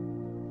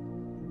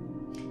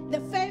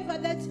 The favor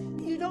that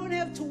you don't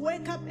have to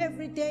wake up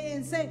every day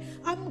and say,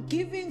 I'm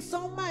giving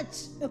so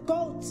much, a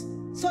goat,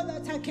 so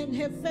that I can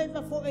have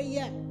favor for a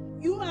year.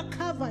 You are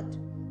covered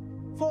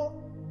for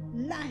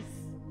life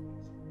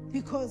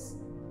because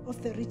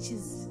of the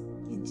riches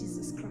in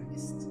Jesus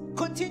Christ.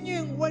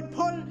 Continuing, when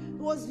Paul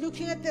was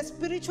looking at the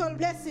spiritual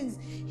blessings,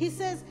 he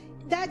says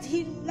that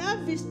he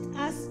lavished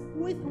us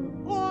with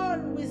all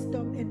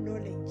wisdom and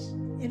knowledge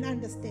and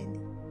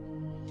understanding.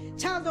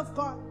 Child of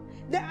God,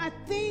 there are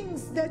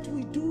things that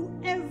we do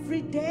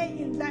every day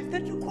in life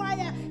that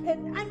require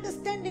an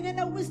understanding and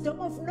a wisdom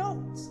of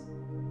note.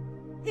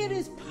 It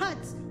is part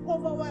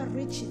of our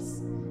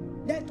riches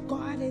that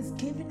God has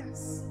given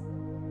us.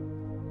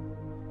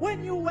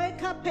 When you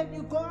wake up and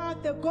you go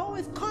out there, go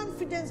with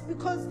confidence,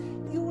 because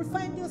you will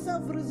find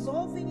yourself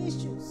resolving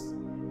issues.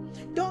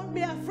 Don't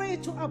be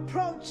afraid to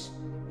approach,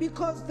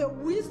 because the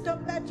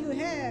wisdom that you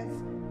have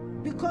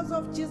because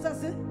of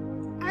Jesus,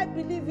 I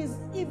believe, is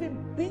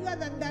even bigger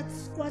than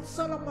what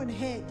Solomon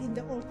had in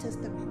the Old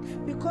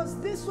Testament,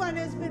 because this one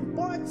has been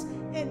bought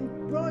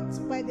and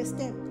brought by the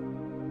step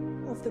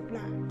of the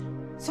blood.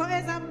 So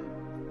as I'm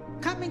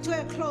coming to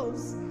a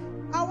close,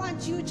 I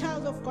want you,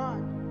 child of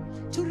God,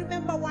 to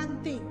remember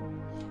one thing,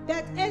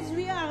 that as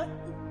we are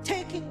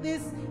taking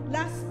this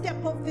last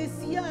step of this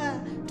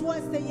year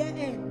towards the year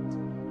end,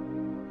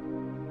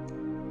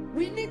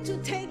 we need to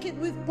take it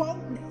with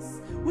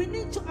boldness. We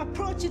need to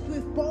approach it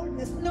with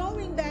boldness,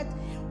 knowing that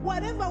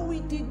whatever we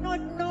did not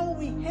know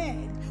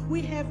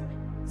we have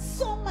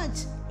so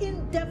much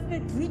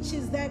indefinite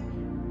riches that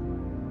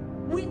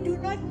we do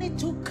not need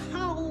to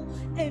cower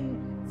and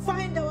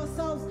find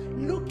ourselves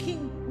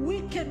looking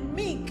weak and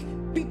meek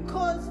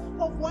because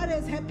of what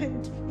has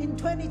happened in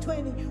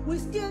 2020. We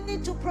still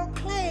need to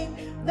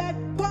proclaim that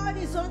God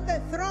is on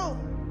the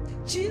throne.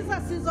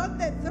 Jesus is on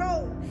the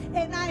throne,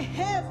 and I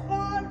have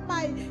all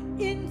my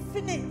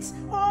infinite,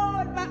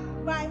 all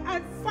my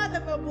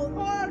unfathomable,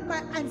 all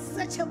my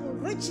unsearchable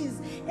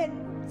riches, and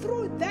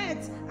through that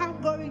I'm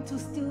going to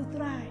still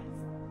thrive.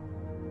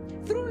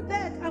 Through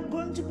that I'm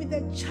going to be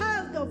the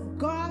child of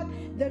God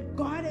that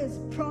God has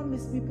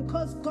promised me,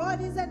 because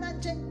God is an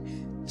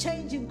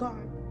unchanging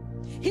God.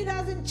 He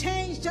doesn't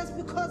change just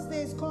because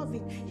there is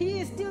COVID. He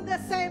is still the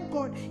same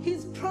God.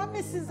 His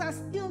promises are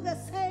still the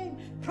same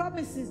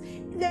promises.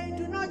 They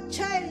do not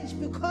change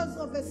because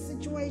of a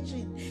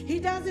situation. He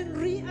doesn't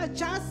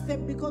readjust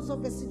them because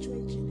of a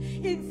situation.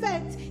 In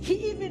fact,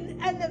 he even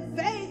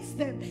elevates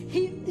them.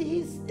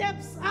 He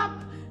steps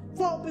up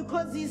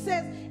because he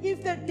says,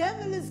 if the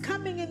devil is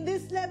coming in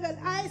this level,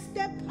 I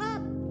step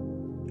up.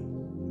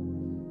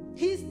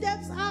 He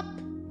steps up,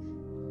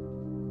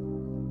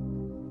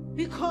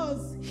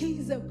 because he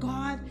is a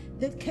God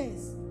that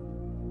cares.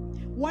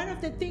 One of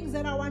the things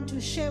that I want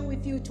to share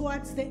with you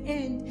towards the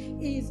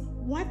end is,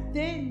 what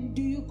then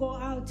do you go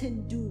out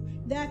and do?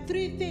 There are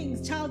 3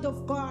 things, child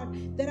of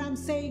God, that I'm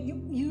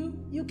saying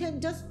you can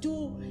just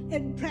do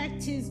and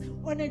practice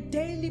on a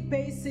daily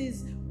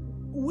basis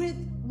with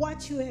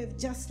what you have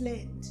just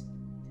learned.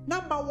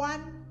 Number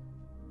 1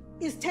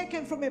 is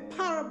taken from a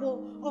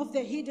parable of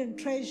the hidden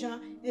treasure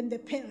and the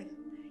pearl.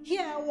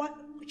 Here, what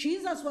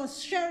Jesus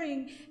was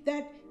sharing,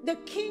 that the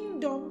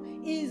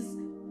kingdom is,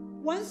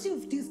 once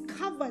you've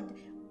discovered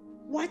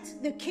what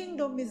the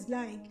kingdom is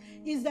like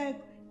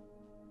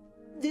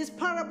this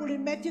parable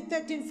in Matthew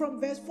 13 from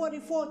verse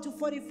 44 to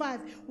 45,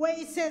 where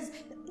it says,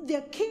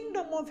 the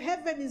kingdom of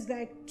heaven is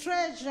like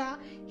treasure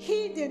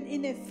hidden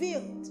in a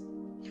field.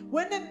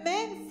 When a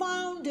man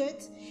found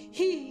it,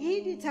 he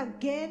hid it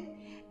again,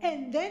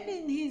 and then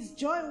in his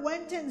joy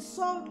went and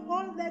sold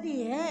all that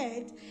he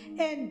had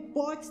and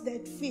bought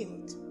that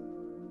field.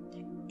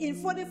 In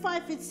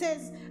 45 it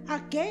says,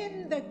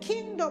 again, the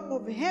kingdom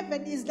of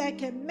heaven is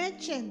like a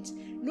merchant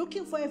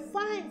looking for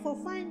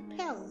fine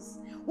pearls.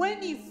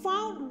 When he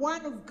found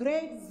one of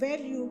great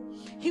value,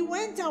 he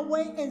went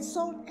away and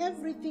sold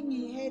everything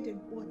he had and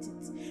bought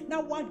it.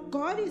 Now what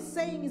God is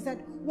saying is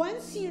that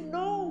once you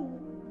know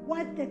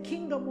what the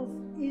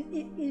kingdom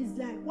is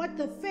like, what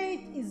the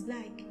faith is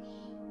like,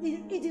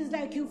 it is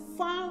like you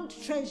found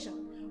treasure.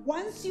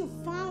 Once you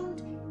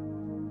found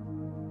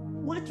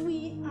what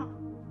we are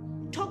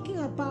talking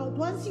about,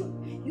 once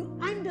you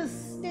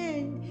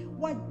understand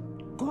what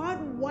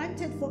God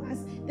wanted for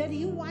us, that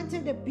He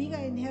wanted a bigger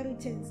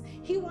inheritance.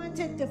 He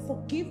wanted the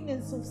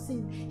forgiveness of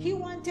sin. He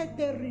wanted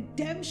the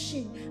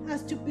redemption,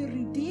 us to be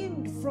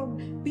redeemed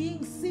from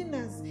being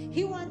sinners.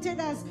 He wanted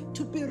us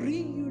to be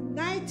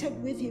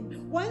reunited with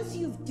Him. Once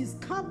you've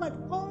discovered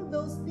all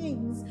those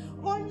things,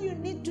 all you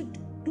need to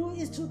do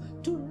is to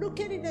look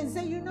at it and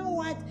say, you know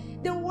what?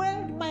 The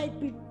world might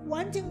be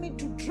wanting me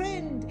to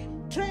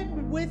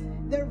trend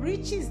with the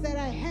riches that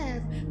I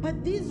have,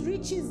 but these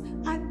riches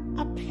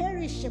are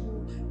perishable.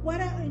 What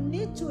I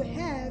need to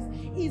have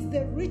is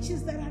the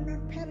riches that are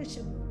not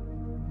perishable.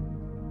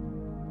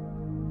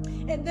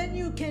 And then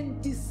you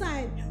can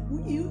decide.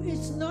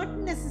 It's not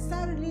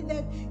necessarily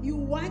that you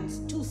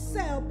want to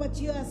sell, but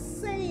you are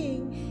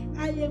saying,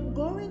 I am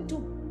going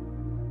to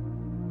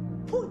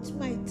put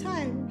my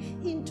time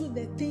into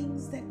the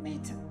things that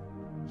matter.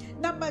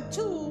 Number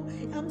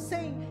 2, I'm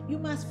saying you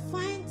must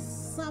find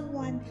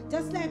someone,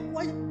 just like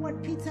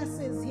what Peter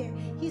says here.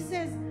 He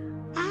says,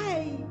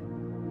 I,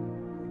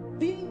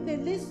 being the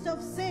least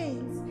of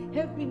saints,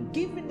 have been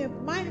given a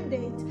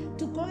mandate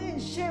to go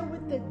and share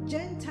with the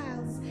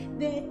Gentiles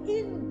their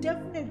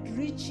indefinite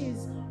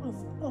riches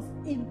of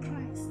in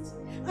Christ.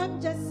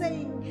 I'm just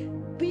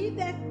saying, be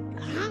that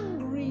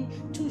hungry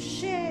to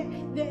share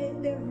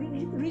the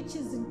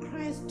riches in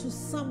Christ to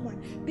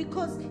someone,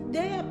 because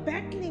they are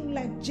battling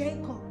like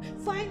Jacob.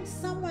 Find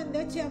someone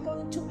that you are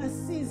going to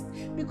assist,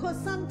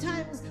 because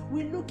sometimes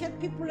we look at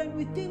people and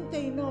we think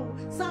they know.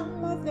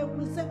 Some of them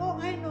will say, oh,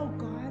 I know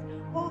God,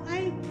 or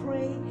I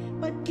pray,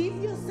 but give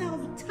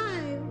yourself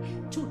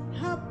time to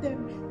help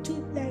them, to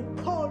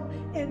like Paul,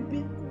 and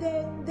be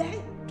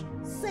that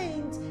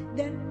saint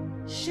that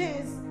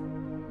shares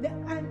the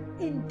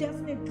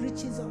indefinite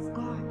riches of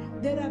God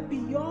that are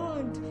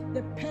beyond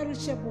the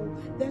perishable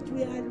that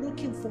we are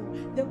looking for.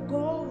 The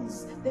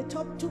goals, the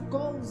top 2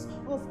 goals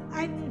of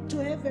I need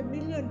to have 1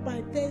 million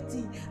by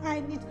 30.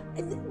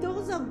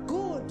 Those are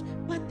good,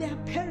 but they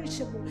are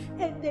perishable,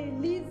 and they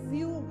leave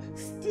you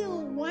still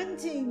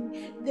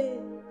wanting the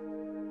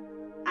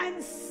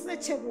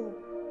unsearchable,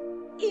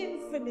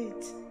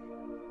 infinite,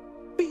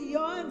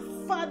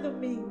 beyond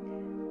fathoming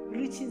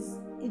riches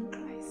in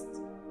Christ.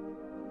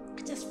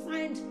 Just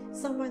find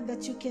someone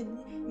that you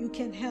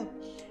can help.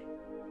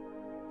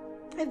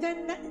 And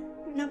then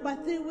number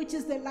 3, which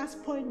is the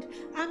last point,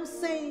 I'm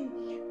saying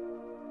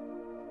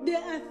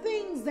there are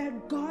things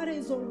that God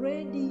has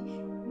already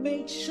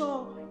made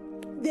sure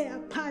they are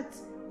part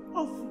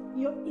of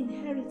your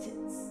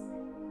inheritance.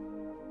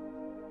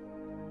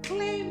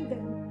 Claim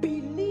them,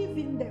 believe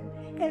in them,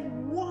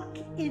 and walk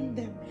in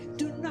them.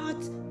 Do not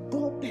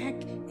go back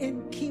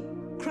and keep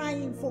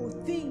crying for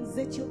things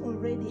that you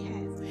already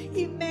have.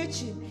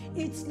 Imagine,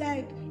 it's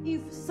like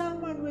if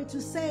someone were to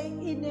say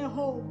in a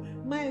home,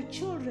 my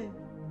children,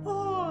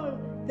 all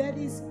that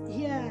is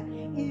here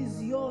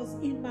is yours.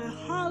 In my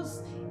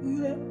house,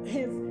 you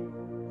have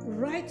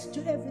right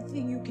to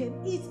everything. You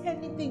can eat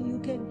anything, you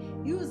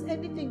can use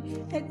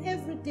anything, and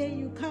every day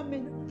you come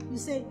and you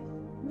say,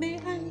 may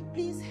I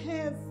please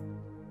have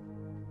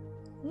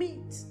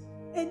meat?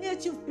 And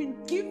yet you've been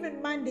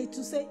given mandate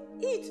to say,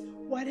 eat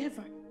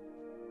whatever.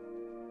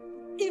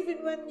 Even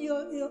when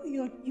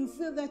you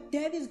feel that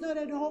dad is not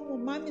at home or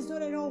mom is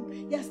not at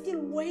home, you're still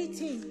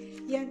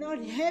waiting. You're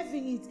not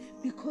having it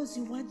because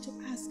you want to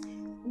ask,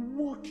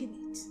 walk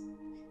in it.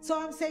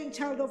 So I'm saying,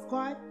 child of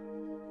God,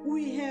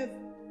 we have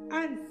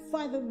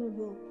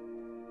unfathomable,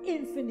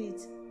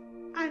 infinite,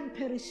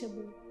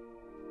 unperishable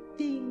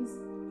things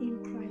in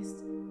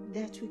Christ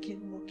that we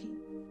can walk in.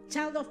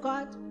 Child of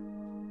God,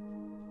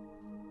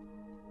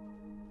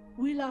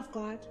 we love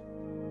God.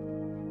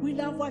 We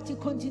love what He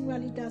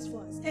continually does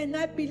for us. And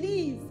I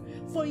believe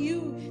for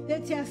you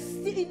that you are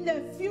still, in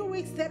the few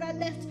weeks that are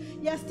left,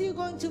 you are still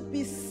going to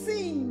be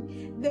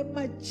seeing the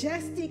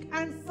majestic,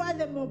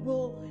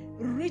 unfathomable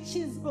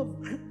riches of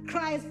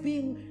Christ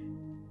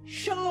being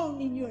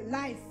shown in your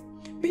life.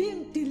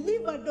 Being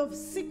delivered of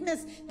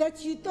sickness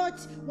that you thought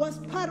was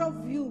part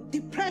of you,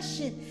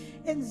 depression,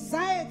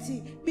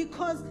 anxiety,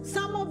 because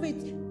some of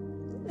it,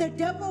 the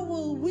devil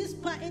will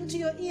whisper into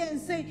your ear and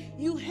say,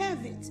 you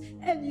have it,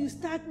 and you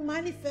start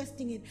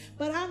manifesting it.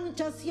 But I'm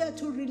just here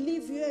to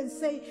relieve you and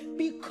say,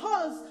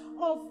 because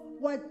of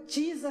what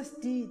Jesus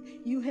did,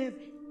 you have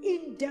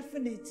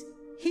indefinite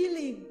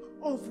healing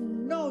of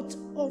note,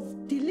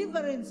 of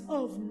deliverance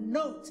of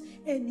note,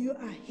 and you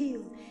are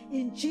healed.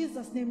 In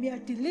Jesus' name, you are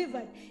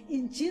delivered.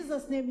 In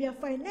Jesus' name, you are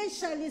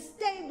financially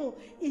stable.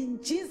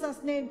 In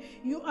Jesus' name,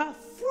 you are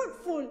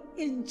fruitful.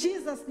 In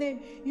Jesus'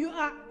 name, you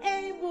are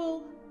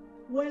able,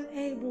 well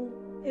able,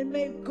 and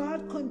may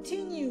God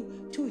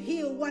continue to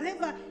heal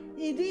whatever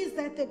it is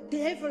that the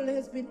devil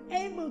has been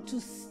able to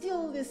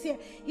steal this year.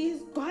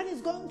 God is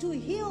going to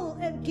heal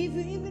and give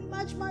you even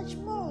much, much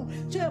more,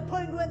 to a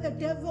point where the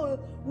devil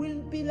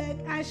will be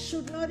like, I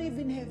should not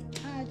even have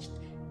touched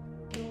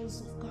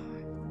those of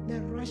God, the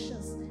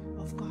rushes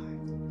of God.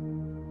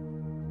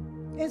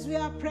 As we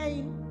are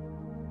praying,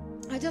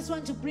 I just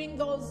want to bring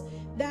those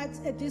that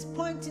at this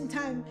point in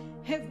time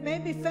have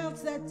maybe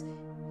felt that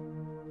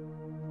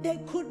they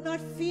could not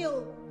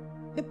feel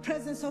the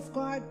presence of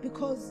God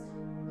because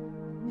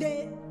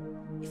they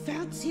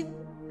felt him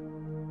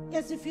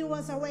as if he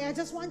was away. I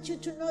just want you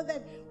to know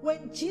that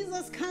when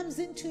Jesus comes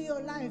into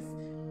your life,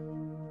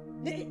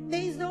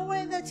 there is no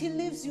way that he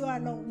leaves you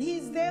alone. He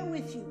is there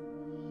with you.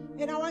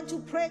 And I want to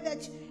pray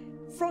that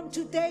from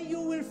today you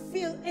will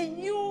feel a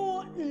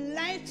new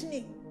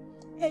lightning,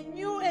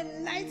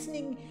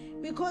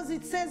 because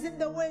it says in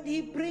the word,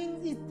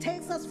 it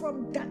takes us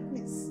from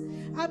darkness.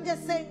 I'm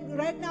just saying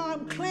right now,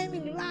 I'm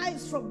claiming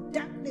lives from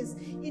darkness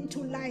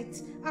into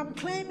light. I'm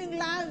claiming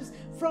lives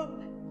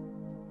from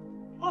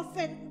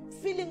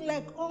feeling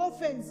like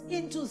orphans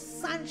into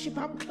sonship.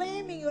 I'm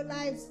claiming your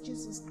lives,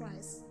 Jesus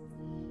Christ.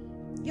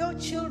 Your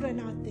children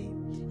out there.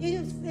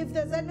 If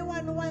there's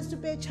anyone who wants to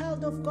be a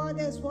child of God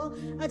as well,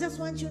 I just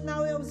want you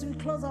now, as we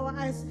close our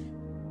eyes,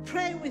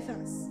 pray with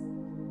us.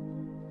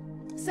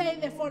 Say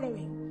the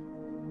following: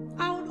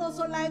 I would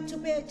also like to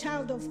be a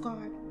child of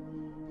God.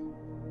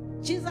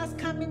 Jesus,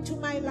 come into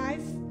my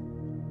life.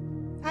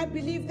 I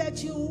believe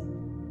that you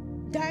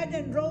died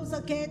and rose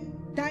again,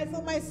 died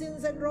for my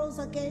sins and rose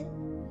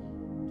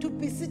again, to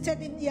be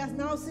he has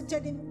now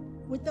seated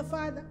with the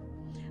Father.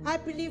 I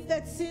believe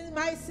that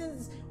my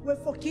sins were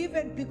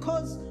forgiven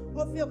because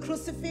of your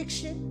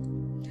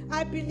crucifixion.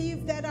 I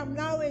believe that I'm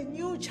now a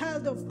new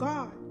child of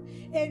God,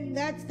 and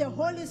that the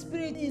Holy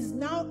Spirit is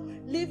now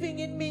living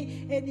in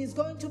me and is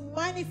going to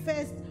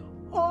manifest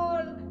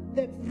all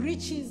the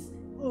riches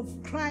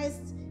of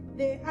Christ,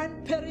 the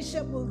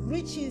unperishable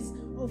riches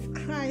of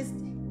Christ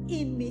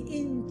in me,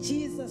 in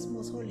Jesus'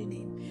 most holy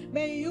name.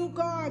 May you,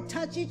 God,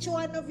 touch each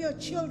one of your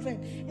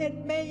children,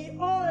 and may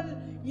all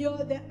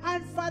the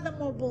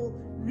unfathomable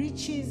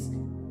riches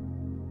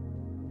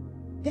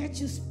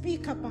that you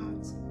speak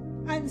about,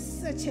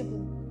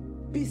 unsearchable,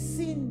 be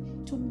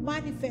seen to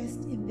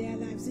manifest in their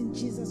lives, in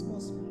Jesus'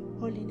 most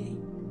holy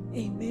name.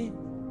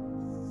 Amen.